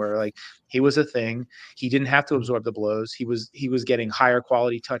of thing where like he was a thing. He didn't have to absorb the blows. He was getting higher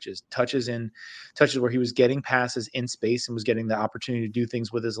quality touches where he was getting passes in space and was getting the opportunity to do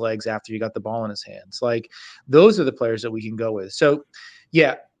things with his legs after he got the ball in his hands. Like those are the players that we can go with. So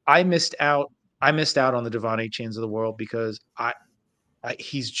yeah, I missed out on the Devon Achanes of the world because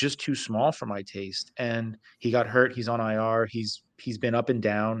he's just too small for my taste, and he got hurt. He's on IR. He's been up and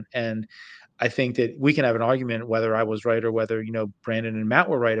down, and I think that we can have an argument whether I was right or whether Brandon and Matt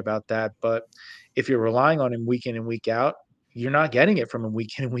were right about that. But if you're relying on him week in and week out, you're not getting it from him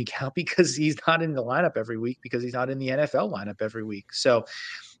week in and week out because he's not in the lineup every week because he's not in the NFL lineup every week. So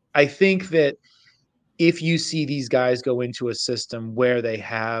I think that if you see these guys go into a system where they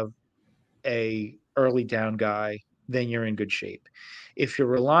have a early down guy, then you're in good shape. If you're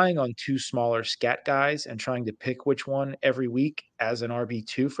relying on two smaller scat guys and trying to pick which one every week as an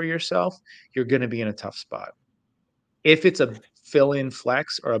RB2 for yourself, you're going to be in a tough spot. If it's a fill-in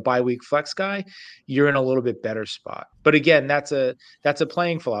flex or a bye-week flex guy, you're in a little bit better spot. But again, that's a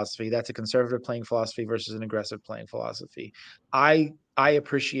playing philosophy. That's a conservative playing philosophy versus an aggressive playing philosophy. I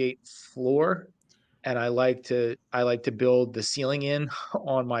appreciate floor, and I like to build the ceiling in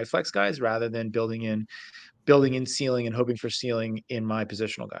on my flex guys rather than building in ceiling and hoping for ceiling in my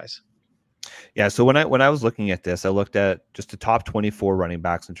positional guys. Yeah. So when I was looking at this, I looked at just the top 24 running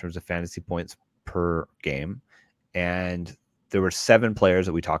backs in terms of fantasy points per game. And there were 7 players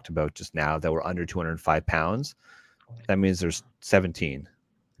that we talked about just now that were under 205 pounds. That means there's 17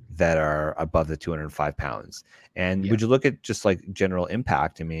 that are above the 205 pounds. And would you look at just like general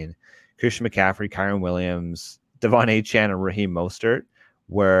impact? I mean, Christian McCaffrey, Kyren Williams, Devon Achane, and Raheem Mostert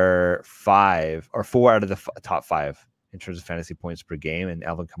were 4 out of the top 5 in terms of fantasy points per game, and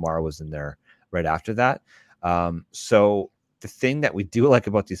Alvin Kamara was in there right after that. So the thing that we do like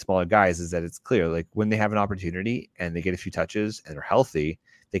about these smaller guys is that it's clear, like when they have an opportunity and they get a few touches and they're healthy,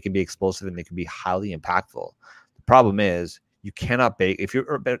 they can be explosive and they can be highly impactful. The problem is you cannot bake if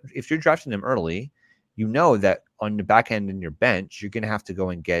you're drafting them early, you know that on the back end in your bench, you're going to have to go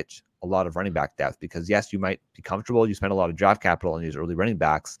and get a lot of running back depth because yes, you might be comfortable. You spend a lot of draft capital on these early running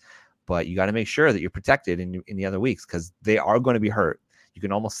backs, but you got to make sure that you're protected in the other weeks because they are going to be hurt. You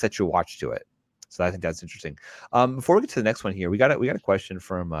can almost set your watch to it. So I think that's interesting. Before we get to the next one here, we got a question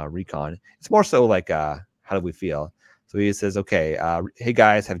from Recon. It's more so like, how do we feel? So he says, okay, hey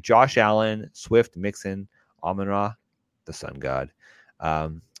guys, have Josh Allen, Swift, Mixon, Amon-Ra, the sun god,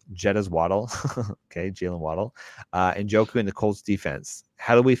 Jetta's Waddle, okay, Jalen Waddle, and Njoku in the Colts defense.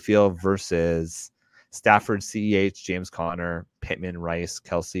 How do we feel versus Stafford, CEH, James Conner, Pittman, Rice,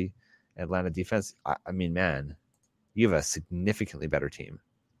 Kelsey, Atlanta defense? I mean, man, you have a significantly better team.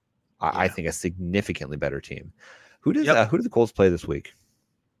 I think a significantly better team. Who do the Colts play this week?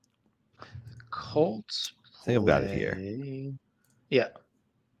 Colts. I think I've got it here. Yeah.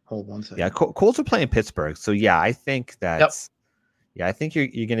 Hold one second. Yeah, Colts are playing Pittsburgh. So yeah, I think that's I think you're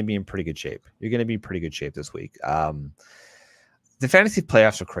going to be in pretty good shape. You're going to be in pretty good shape this week. The fantasy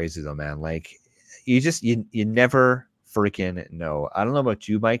playoffs are crazy though, man. Like you never freaking know. I don't know about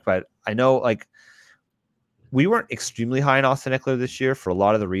you, Mike, but I know like we weren't extremely high in Austin Eckler this year for a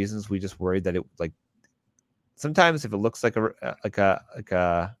lot of the reasons. We just worried that it like sometimes if it looks like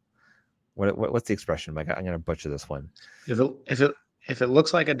a what's the expression, Mike? I'm going to butcher this one. If it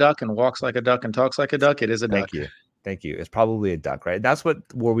looks like a duck and walks like a duck and talks like a duck, it is a duck. Thank you. It's probably a duck, right? That's where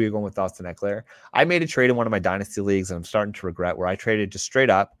we were going with Austin Eckler. I made a trade in one of my dynasty leagues, and I'm starting to regret where I traded just straight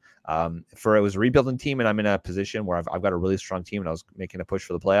up it was a rebuilding team, and I'm in a position where I've got a really strong team, and I was making a push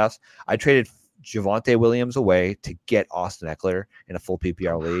for the playoffs. I traded Javonte Williams away to get Austin Eckler in a full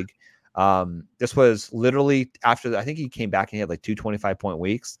PPR league. This was literally after I think he came back and he had like 2 25-point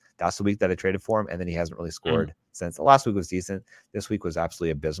weeks. That's the week that I traded for him, and then he hasn't really scored since. The last week was decent. This week was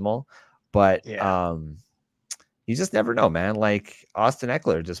absolutely abysmal. But Yeah. you just never know, man. Like Austin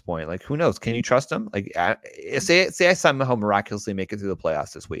Eckler at this point, like who knows? Can you trust him? Like say I somehow miraculously make it through the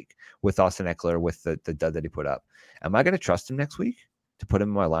playoffs this week with Austin Eckler with the dud that he put up. Am I going to trust him next week to put him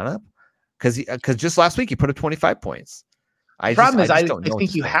in my lineup? Because just last week he put up 25 points. The problem I is, just I don't know at think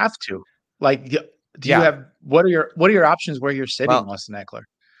this you point. have to. Like, do you Yeah. have what are your options where you're sitting, Well, Austin Eckler?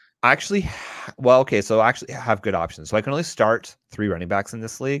 actually, well, okay, so I actually have good options. So I can only start 3 running backs in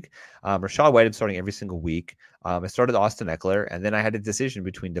this league. Rachaad White, I'm starting every single week. I started Austin Eckler, and then I had a decision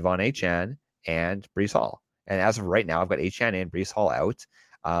between Devon Achane and Breece Hall. And as of right now, I've got Achane and Breece Hall out.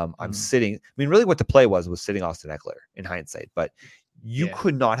 I'm sitting. I mean, really, what the play was sitting Austin Eckler in hindsight, but you Yeah.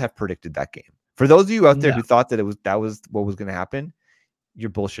 could not have predicted that game. For those of you out there No. who thought that that was what was going to happen,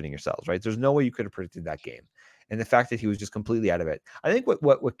 you're bullshitting yourselves, right? There's no way you could have predicted that game. And the fact that he was just completely out of it. I think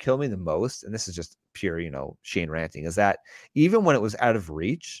what killed me the most, and this is just pure, Shane ranting, is that even when it was out of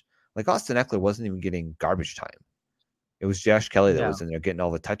reach, like Austin Eckler wasn't even getting garbage time. It was Josh Kelly that No. was in there getting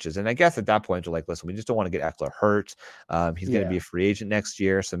all the touches. And I guess at that point, you're like, listen, we just don't want to get Eckler hurt. He's going to be a free agent next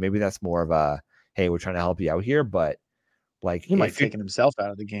year. So maybe that's more of a, hey, we're trying to help you out here. But like, He might have if you taken himself out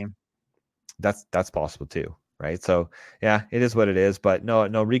of the game. that's possible too, right? So yeah, it is what it is. But no,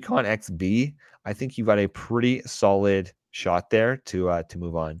 Recon XB, I think you've got a pretty solid shot there to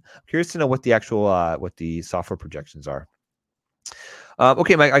move on. I'm curious to know what the actual what the software projections are.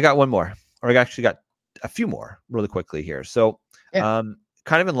 Okay, Mike, I got one more, or I actually got a few more really quickly here. So Yeah.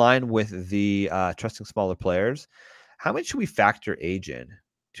 kind of in line with the trusting smaller players, how much should we factor age in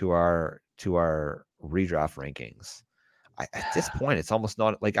to our redraft rankings? At this point, it's almost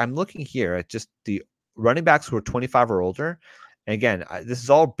not like I'm looking here at just the running backs who are 25 or older. And again, this is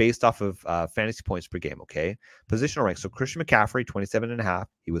all based off of fantasy points per game, okay? Positional rank. So Christian McCaffrey, 27.5.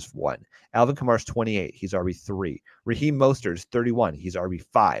 He was 1. Alvin Kamara's 28. He's RB3. Raheem Mostert is 31. He's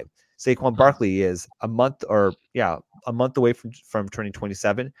RB5. Saquon Barkley is a month away from turning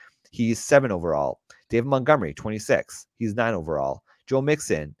 27. He's 7 overall. David Montgomery, 26. He's 9 overall. Joe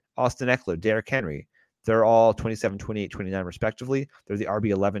Mixon, Austin Eckler, Derrick Henry, they're all 27, 28, 29 respectively. They're the RB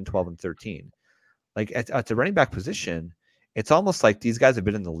 11, 12, and 13. Like at the running back position, it's almost like these guys have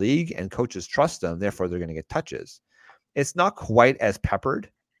been in the league and coaches trust them, therefore they're going to get touches. It's not quite as peppered,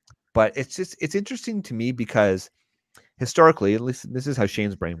 but it's interesting to me because historically, at least this is how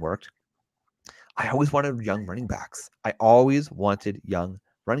Shane's brain worked. I always wanted young running backs. That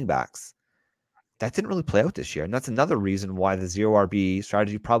didn't really play out this year. And that's another reason why the zero RB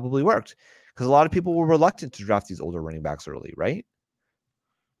strategy probably worked. Because a lot of people were reluctant to draft these older running backs early, right?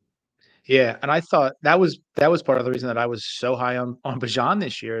 Yeah, and I thought that was part of the reason that I was so high on Bijan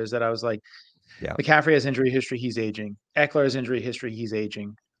this year, is that I was like, Yeah. McCaffrey has injury history, he's aging. Eckler has injury history, he's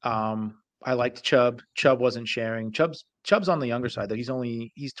aging. I liked Chubb. Chubb wasn't sharing. Chubb's on the younger side though.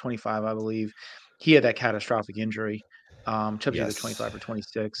 He's 25, I believe. He had that catastrophic injury. Chubb's either Yes. 25 or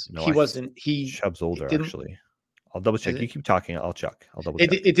 26. No, He wasn't. Chubb's It older didn't. actually. I'll double Is check. You it? keep talking. I'll check. I'll double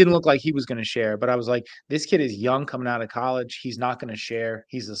It check. it didn't look like he was going to share, but I was like, this kid is young coming out of college. He's not going to share.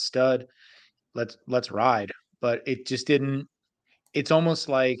 He's a stud. Let's ride. But it just didn't. It's almost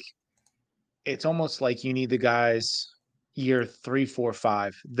like you need the guys year 3, 4,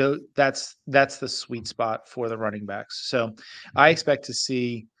 5. Though that's the sweet spot for the running backs. So I expect to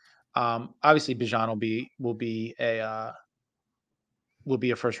see. Obviously, Bijan will be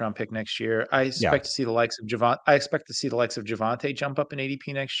a first round pick next year. I Yeah. expect to see the likes of Javon. I expect to see the likes of Javonte jump up in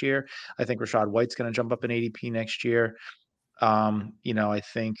ADP next year. I think Rachaad White's going to jump up in ADP next year. I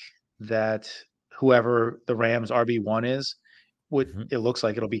think that whoever the Rams RB1 is, Mhm. it looks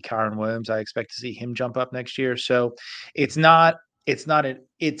like it'll be Kyren Williams. I expect to see him jump up next year. So it's not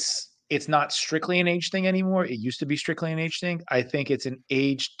it's not strictly an age thing anymore. It used to be strictly an age thing. I think it's an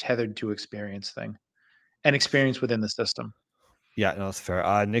age tethered to experience thing and experience within the system. Yeah, no, that's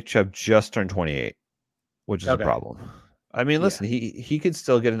fair. Nick Chubb just turned 28, which is a Okay. problem. I mean, Yeah. listen, he could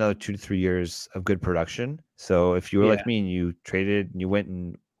still get another 2 to 3 years of good production. So if you were Yeah. like me and you went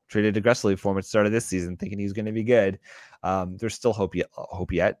and traded aggressively for him at the start of this season, thinking he was going to be good, there's still hope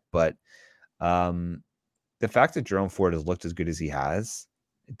yet. But um, the fact that Jerome Ford has looked as good as he has,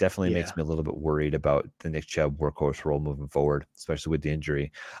 it definitely Yeah. makes me a little bit worried about the Nick Chubb workhorse role moving forward, especially with the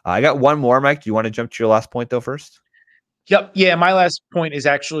injury. I got one more, Mike. Do you want to jump to your last point though first? Yep. Yeah. My last point is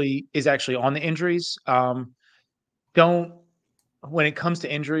actually on the injuries. Don't when it comes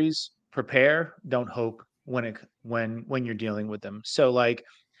to injuries, prepare. Don't hope when you're dealing with them. So like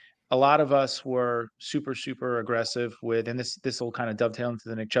a lot of us were super, super aggressive with, and this will kind of dovetail into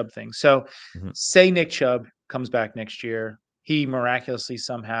the Nick Chubb thing. So, Mhm. say Nick Chubb comes back next year, he miraculously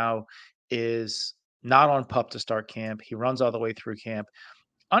somehow is not on pup to start camp. He runs all the way through camp.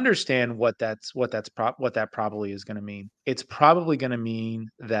 Understand what that probably is going to mean. It's probably going to mean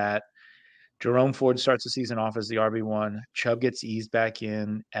that Jerome Ford starts the season off as the RB1. Chubb gets eased back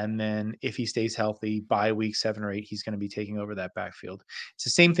in, and then if he stays healthy by week 7 or 8, he's going to be taking over that backfield. It's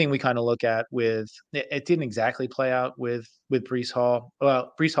the same thing we kind of look at with. It didn't exactly play out with Brees Hall.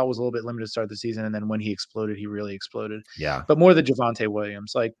 Well, Brees Hall was a little bit limited to start the season, and then when he exploded, he really exploded. Yeah. But more than Javonte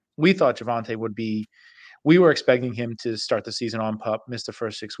Williams, like we thought Javonte would be. We were expecting him to start the season on pup, miss the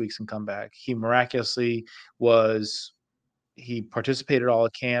first 6 weeks, and come back. He miraculously was he participated all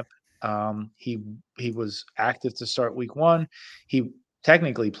at camp. He was active to start week 1. He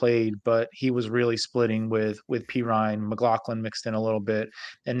technically played, but he was really splitting with P. Ryan. McLaughlin mixed in a little bit.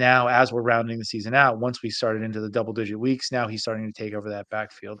 And now, as we're rounding the season out, once we started into the double-digit weeks, now he's starting to take over that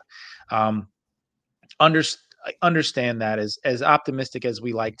backfield. Um, under, I understand that as optimistic as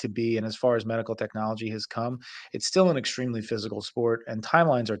we like to be, and as far as medical technology has come, it's still an extremely physical sport, and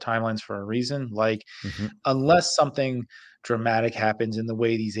timelines are timelines for a reason. Like Mhm. unless something dramatic happens in the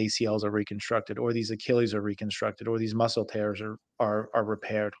way these ACLs are reconstructed or these Achilles are reconstructed or these muscle tears are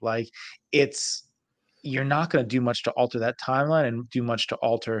repaired, like it's you're not going to do much to alter that timeline and do much to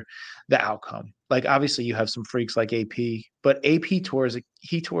alter the outcome. Like obviously you have some freaks like AP, but AP tore his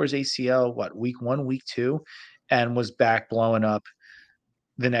ACL what week 1, week 2, and was back blowing up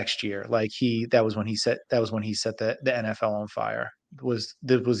the next year. Like that was when he set the NFL on fire. Was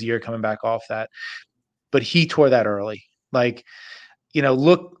the year coming back off that, but he tore that early. Like,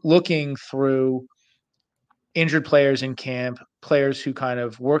 looking through injured players in camp, players who kind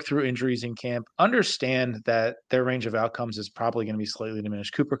of work through injuries in camp, understand that their range of outcomes is probably going to be slightly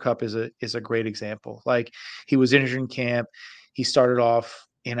diminished. Cooper Kupp is a great example. Like he was injured in camp, he started off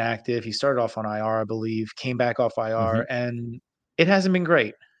inactive, he started off on IR, I believe, came back off IR, Mhm. and it hasn't been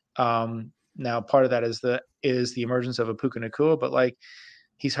great. Now part of that is the emergence of a Puka Nakua, but like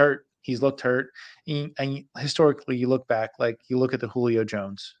he's hurt. He's looked hurt. And historically, you look back, like you look at the Julio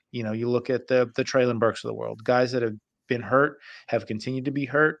Jones, you look at the Traylon Burks of the world, guys that have been hurt, have continued to be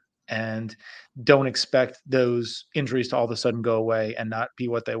hurt, and don't expect those injuries to all of a sudden go away and not be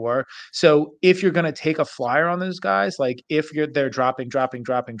what they were. So if you're going to take a flyer on those guys, like if they're dropping,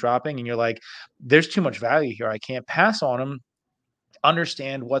 and you're like, there's too much value here, I can't pass on them.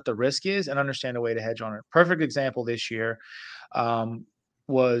 Understand what the risk is and understand a way to hedge on it. Perfect example this year um,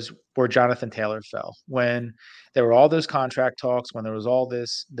 was where Jonathan Taylor fell when there were all those contract talks, when there was all the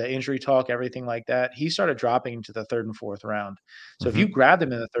injury talk, everything like that. He started dropping into the 3rd and 4th round. So if you Mhm. grabbed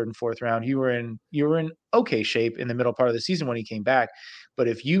him in the 3rd and 4th round, you were in okay shape in the middle part of the season when he came back. But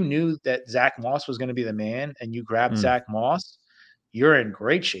if you knew that Zach Moss was going to be the man and you grabbed Mm. Zach Moss, you're in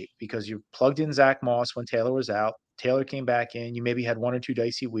great shape because you plugged in Zach Moss when Taylor was out. Taylor came back in. You maybe had 1 or 2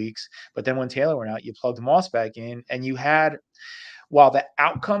 dicey weeks, but then when Taylor went out, you plugged Moss back in, and you had, while the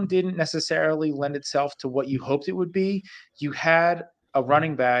outcome didn't necessarily lend itself to what you hoped it would be, you had a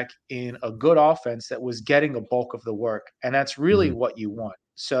running back in a good offense that was getting a bulk of the work, and that's really Mhm. what you want.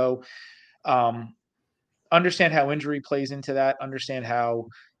 So, um, understand how injury plays into that. Understand how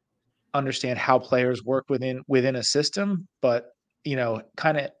players work within a system, but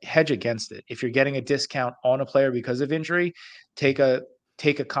kind of hedge against it. If you're getting a discount on a player because of injury, take a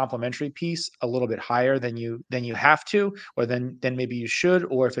take a complimentary piece a little bit higher than you have to, or than maybe you should,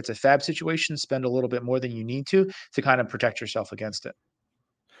 or if it's a fab situation, spend a little bit more than you need to kind of protect yourself against it.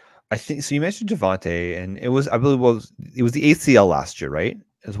 I think so. You mentioned Javante, and I believe it was the ACL last year, right?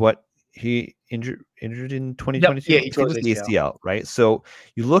 Is what he injured in Yep. Yeah, 2022. he I think tore it his was the ACL. ACL, right? So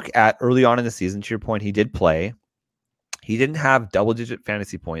you look at early on in the season. To your point, he did play. He didn't have double-digit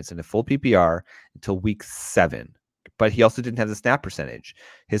fantasy points in a full PPR until week 7, but he also didn't have the snap percentage.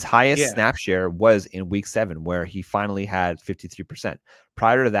 His highest Yeah. snap share was in week 7, where he finally had 53%.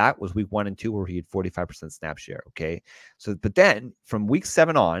 Prior to that was week 1 and 2, where he had 45% snap share. Okay, so but then from week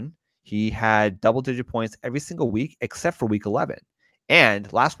 7 on, he had double-digit points every single week except for week 11.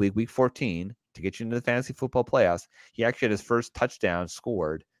 And last week, week 14, to get you into the fantasy football playoffs, he actually had his first touchdown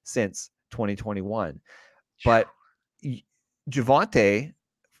scored since 2021. But Javante,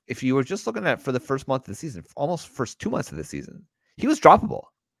 if you were just looking at for the first month of the season, almost first 2 months of the season, he was droppable.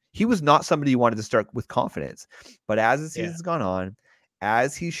 He was not somebody you wanted to start with confidence. But as the Yeah. season's gone on,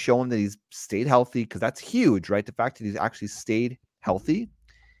 as he's shown that he's stayed healthy, because that's huge, right? The fact that he's actually stayed healthy,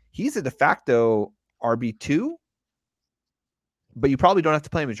 he's a de facto RB2. but you probably don't have to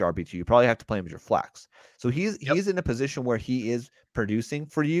play him as your RB2. You probably have to play him as your flex. So Yep. he's in a position where he is producing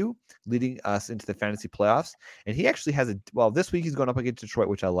for you, leading us into the fantasy playoffs. And he actually has this week he's going up against Detroit,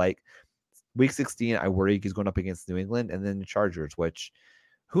 which I like. Week 16, I worry he's going up against New England and then the Chargers, which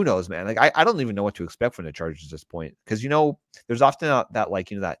who knows, man? Like I don't even know what to expect from the Chargers at this point. Because there's often that like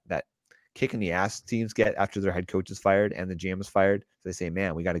that kick in the ass teams get after their head coach is fired and the GM is fired. So they say,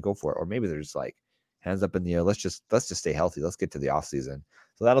 man, we got to go for it. Or maybe they're just like hands up in the air. Let's just stay healthy. Let's get to the offseason.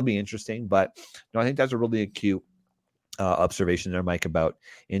 So that'll be interesting. But I think that's a really acute observation there, Mike, about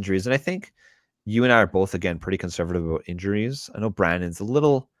injuries. And I think you and I are both, again, pretty conservative about injuries. I know Brandon's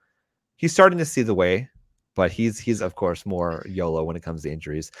he's starting to see the way, but he's of course more YOLO when it comes to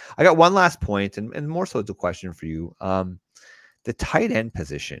injuries. I got one last point, and more so it's a question for you. The tight end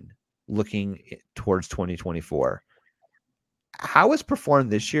position looking towards 2024, how it's performed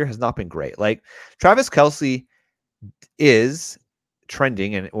this year has not been great. Like Travis Kelce is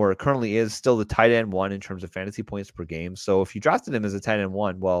trending or currently is still the tight end one in terms of fantasy points per game. So if you drafted him as a tight end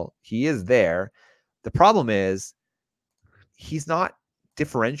one, well, he is there. The problem is he's not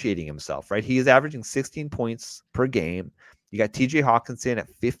differentiating himself, right? He is averaging 16 points per game. You got TJ Hawkinson at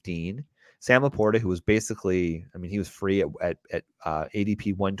 15. Sam Laporta, who was basically, he was free at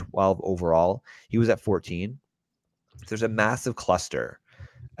ADP 112 overall. He was at 14. There's a massive cluster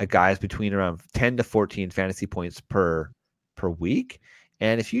of guys between around 10 to 14 fantasy points per week.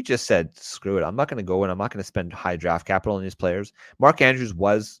 And if you just said, screw it, I'm not going to go and I'm not going to spend high draft capital on these players. Mark Andrews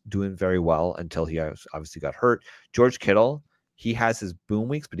was doing very well until he obviously got hurt. George Kittle, he has his boom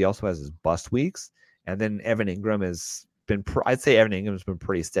weeks, but he also has his bust weeks. And then Evan Ingram has been, I'd say Evan Ingram's been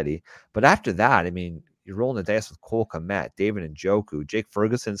pretty steady. But after that, you're rolling the dice with Cole Kmet, David Njoku. Jake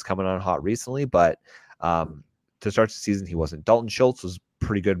Ferguson's coming on hot recently, but to start the season, he wasn't. Dalton Schultz was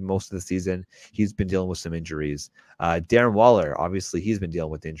pretty good most of the season. He's been dealing with some injuries. Darren Waller, obviously, he's been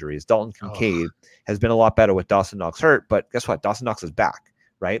dealing with injuries. Dalton Kincaid has been a lot better with Dawson Knox hurt, but guess what? Dawson Knox is back,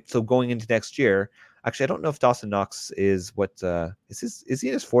 right? So going into next year, actually, I don't know if Dawson Knox is is he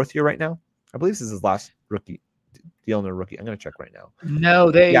in his fourth year right now? I believe this is his last rookie deal in a rookie. I'm going to check right now.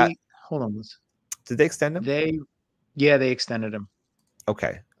 No, hold on. Did they extend him? They extended him.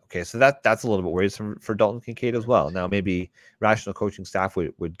 Okay, so that's a little bit worrisome for Dalton Kincaid as well. Now, maybe rational coaching staff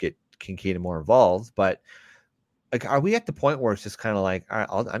would get Kincaid more involved, but like, are we at the point where it's just kind of like, all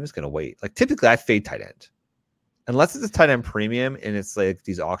right, I'm just going to wait? Like, typically, I fade tight end. Unless it's a tight end premium and it's like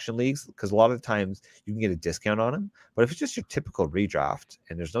these auction leagues, because a lot of the times you can get a discount on them. But if it's just your typical redraft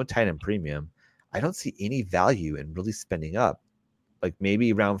and there's no tight end premium, I don't see any value in really spending up. Like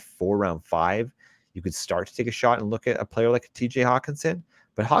maybe round 4, round 5, you could start to take a shot and look at a player like a TJ Hawkinson.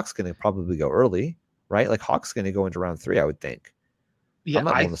 But Hawk's going to probably go early, right? Like Hawk's going to go into round 3, I would think. Yeah, I'm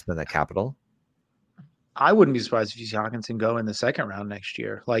not willing to spend that capital. I wouldn't be surprised if you see Hawkinson go in the second round next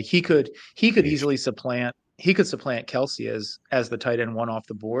year. Like he could easily supplant Kelce as the tight end one off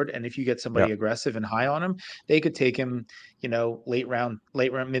the board. And if you get somebody aggressive and high on him, they could take him, late round,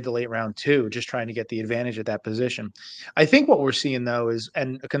 mid to late round 2, just trying to get the advantage at that position. I think what we're seeing though is,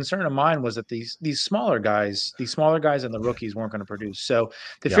 and a concern of mine was that these smaller guys and the rookies weren't going to produce. So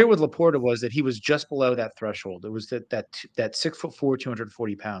the fear with Laporta was that he was just below that threshold. It was that 6'4",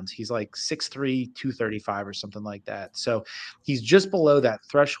 240 pounds. He's like 6'3", 235 or something like that. So he's just below that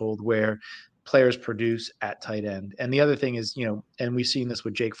threshold where players produce at tight end. And the other thing is, and we've seen this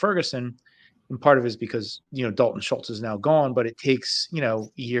with Jake Ferguson, and part of it is because, Dalton Schultz is now gone, but it takes,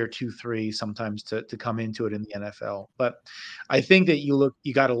 year 2, 3 sometimes to come into it in the NFL. But I think that you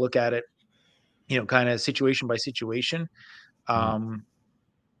got to look at it, kind of situation by situation. And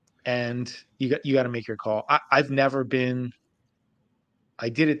you got to make your call. I did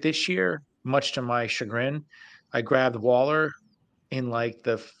it this year, much to my chagrin. I grabbed Waller in like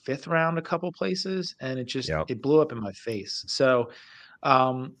the 5th round a couple places, and it blew up in my face. So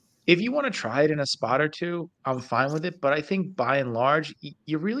if you want to try it in a spot or two, I'm fine with it. But I think by and large,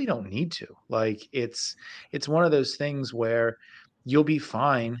 you really don't need to. Like it's one of those things where you'll be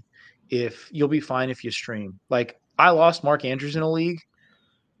fine if you stream. Like I lost Mark Andrews in a league.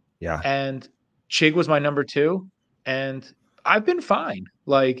 Yeah. And Chig was my number 2, and I've been fine.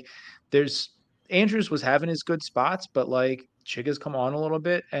 Like Andrews was having his good spots, but like Chig has come on a little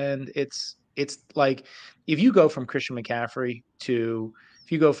bit, and it's like if you go from Christian McCaffrey to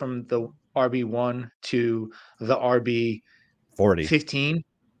if you go from the RB1 to the RB 40, 15,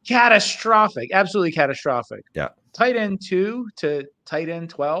 catastrophic, absolutely catastrophic. Yeah. Tight end 2 to tight end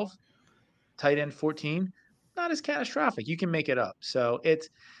 12, tight end 14, not as catastrophic. You can make it up. So I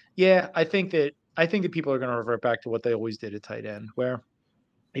think that people are going to revert back to what they always did at tight end, where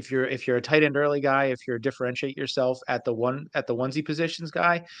If you're a tight end early guy, if you're differentiate yourself at the onesie positions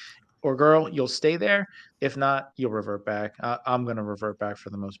guy or girl, you'll stay there. If not, you'll revert back. I'm going to revert back for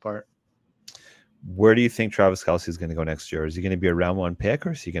the most part. Where do you think Travis Kelce is going to go next year? Is he going to be a round 1 pick,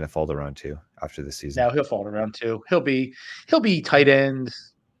 or is he going to fall to round 2 after this season? No, he'll fall to round 2. He'll be tight end.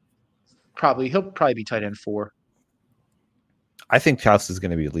 He'll probably be tight end 4. I think Kelce is going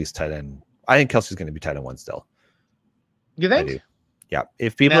to be at least tight end. I think Kelce's going to be tight end 1 still. You think? I do. Yeah.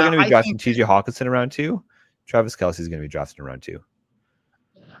 If people are going to be drafting TJ Hawkinson in round 2, Travis Kelce is going to be drafted in round 2.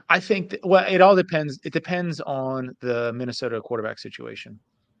 I think it all depends. It depends on the Minnesota quarterback situation.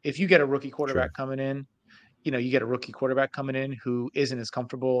 If you get a rookie quarterback coming in, you get a rookie quarterback coming in who isn't as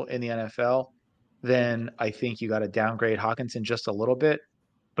comfortable in the NFL, then I think you got to downgrade Hawkinson just a little bit.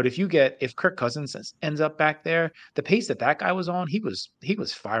 But if Kirk Cousins ends up back there, the pace that guy was on, he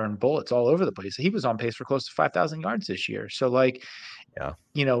was firing bullets all over the place. He was on pace for close to 5,000 yards this year. So to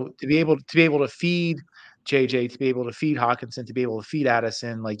be able to feed JJ, to be able to feed Hawkinson, to be able to feed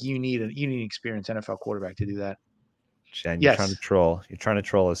Addison, you need an experienced NFL quarterback to do that. Jen, you're trying to troll. You're trying to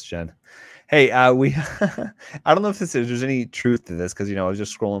troll us, Jen. Hey, I don't know if there's any truth to this, because I was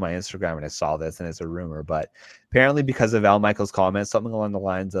just scrolling my Instagram and I saw this and it's a rumor, but apparently because of Al Michaels' comments, something along the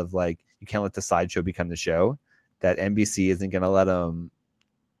lines of you can't let the sideshow become the show, that NBC isn't going to let him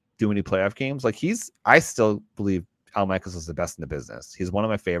do any playoff games. I still believe Al Michaels is the best in the business. He's one of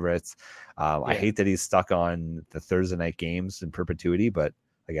my favorites. I hate that he's stuck on the Thursday night games in perpetuity, but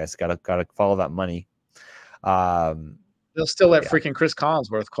I guess gotta follow that money. They'll still let freaking Chris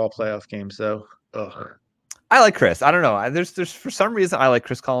Collinsworth call playoff games, though. Ugh. I like Chris. I don't know. There's for some reason I like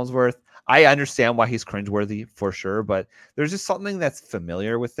Chris Collinsworth. I understand why he's cringeworthy for sure, but there's just something that's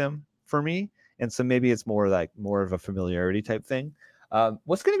familiar with him for me, and so maybe it's more of a familiarity type thing.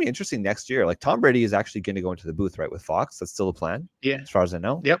 What's going to be interesting next year? Tom Brady is actually going to go into the booth, right, with Fox. That's still the plan. Yeah, as far as I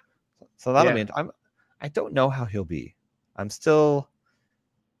know. Yep. So that'll mean I don't know how he'll be. I'm still.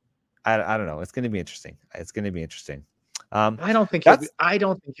 I don't know. It's going to be interesting. I don't think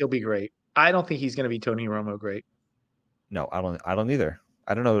he'll be great. I don't think he's going to be Tony Romo great. No, I don't either.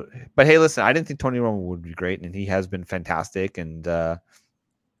 I don't know. But hey, listen, I didn't think Tony Romo would be great, and he has been fantastic. And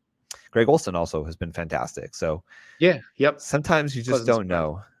Greg Olsen also has been fantastic. So sometimes you just don't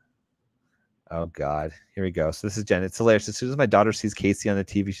know. Oh God, here we go. So this is Jen. It's hilarious. As soon as my daughter sees Casey on the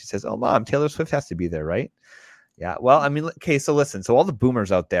TV, she says, "Oh, Mom, Taylor Swift has to be there, right?" Yeah. Well, I mean, okay. So listen. So all the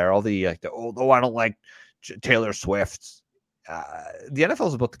boomers out there, all the I don't like Taylor Swift. The NFL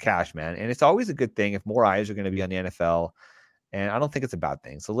is about the cash, man, and it's always a good thing if more eyes are going to be on the NFL, and I don't think it's a bad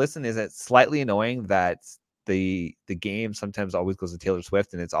thing. So listen, is it slightly annoying that the game sometimes always goes to Taylor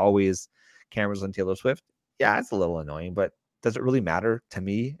Swift and it's always cameras on Taylor Swift? Yeah, it's a little annoying, but does it really matter to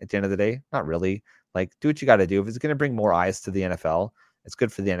me at the end of the day? Not really. Do what you got to do. If it's going to bring more eyes to the NFL, it's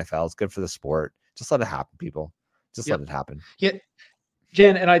good for the NFL. It's good for the sport. Just let it happen, people. Just let it happen. Yeah.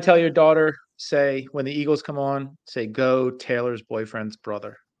 Jen, and I tell your daughter, say, when the Eagles come on, say, go Taylor's boyfriend's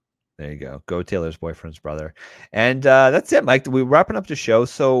brother. There you go. Go Taylor's boyfriend's brother. And that's it, Mike. We're wrapping up the show.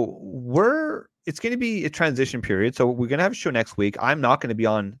 So it's going to be a transition period. So we're going to have a show next week. I'm not going to be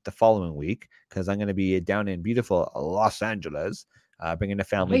on the following week because I'm going to be down in beautiful Los Angeles, bringing the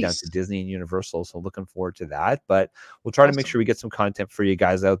family down to Disney and Universal. So looking forward to that. But we'll try to make sure we get some content for you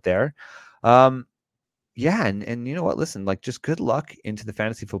guys out there. Yeah, and you know what? Listen, just good luck into the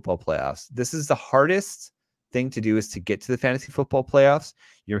fantasy football playoffs. This is the hardest thing to do, is to get to the fantasy football playoffs.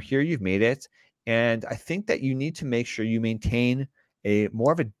 You're here, you've made it, and I think that you need to make sure you maintain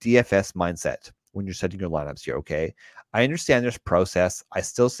more of a DFS mindset when you're setting your lineups here. Okay, I understand there's process. I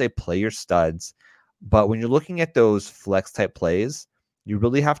still say play your studs, but when you're looking at those flex type plays, you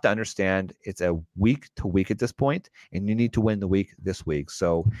really have to understand it's a week to week at this point, and you need to win the week this week.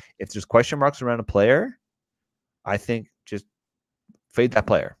 So if there's question marks around a player, I think just fade that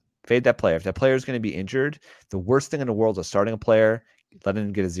player. Fade that player. If that player is going to be injured, the worst thing in the world is starting a player, letting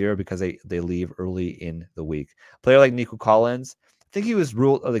them get a 0 because they leave early in the week. A player like Nico Collins, I think he was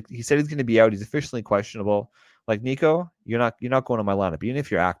ruled. He said he's going to be out. He's officially questionable. Nico, you're not going to my lineup. Even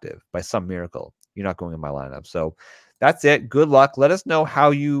if you're active by some miracle, you're not going in my lineup. So that's it. Good luck. Let us know how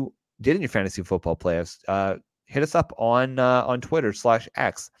you did in your fantasy football playoffs. Hit us up on Twitter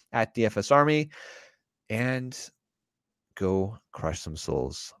 /X @DFSArmy. And go crush some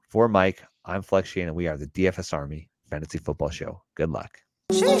souls. For Mike, I'm Flex Shane, and we are the DFS Army Fantasy Football Show. Good luck.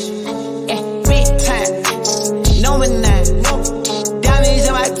 Big time. No man. Diamonds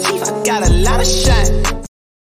in my teeth. I got a lot of shine.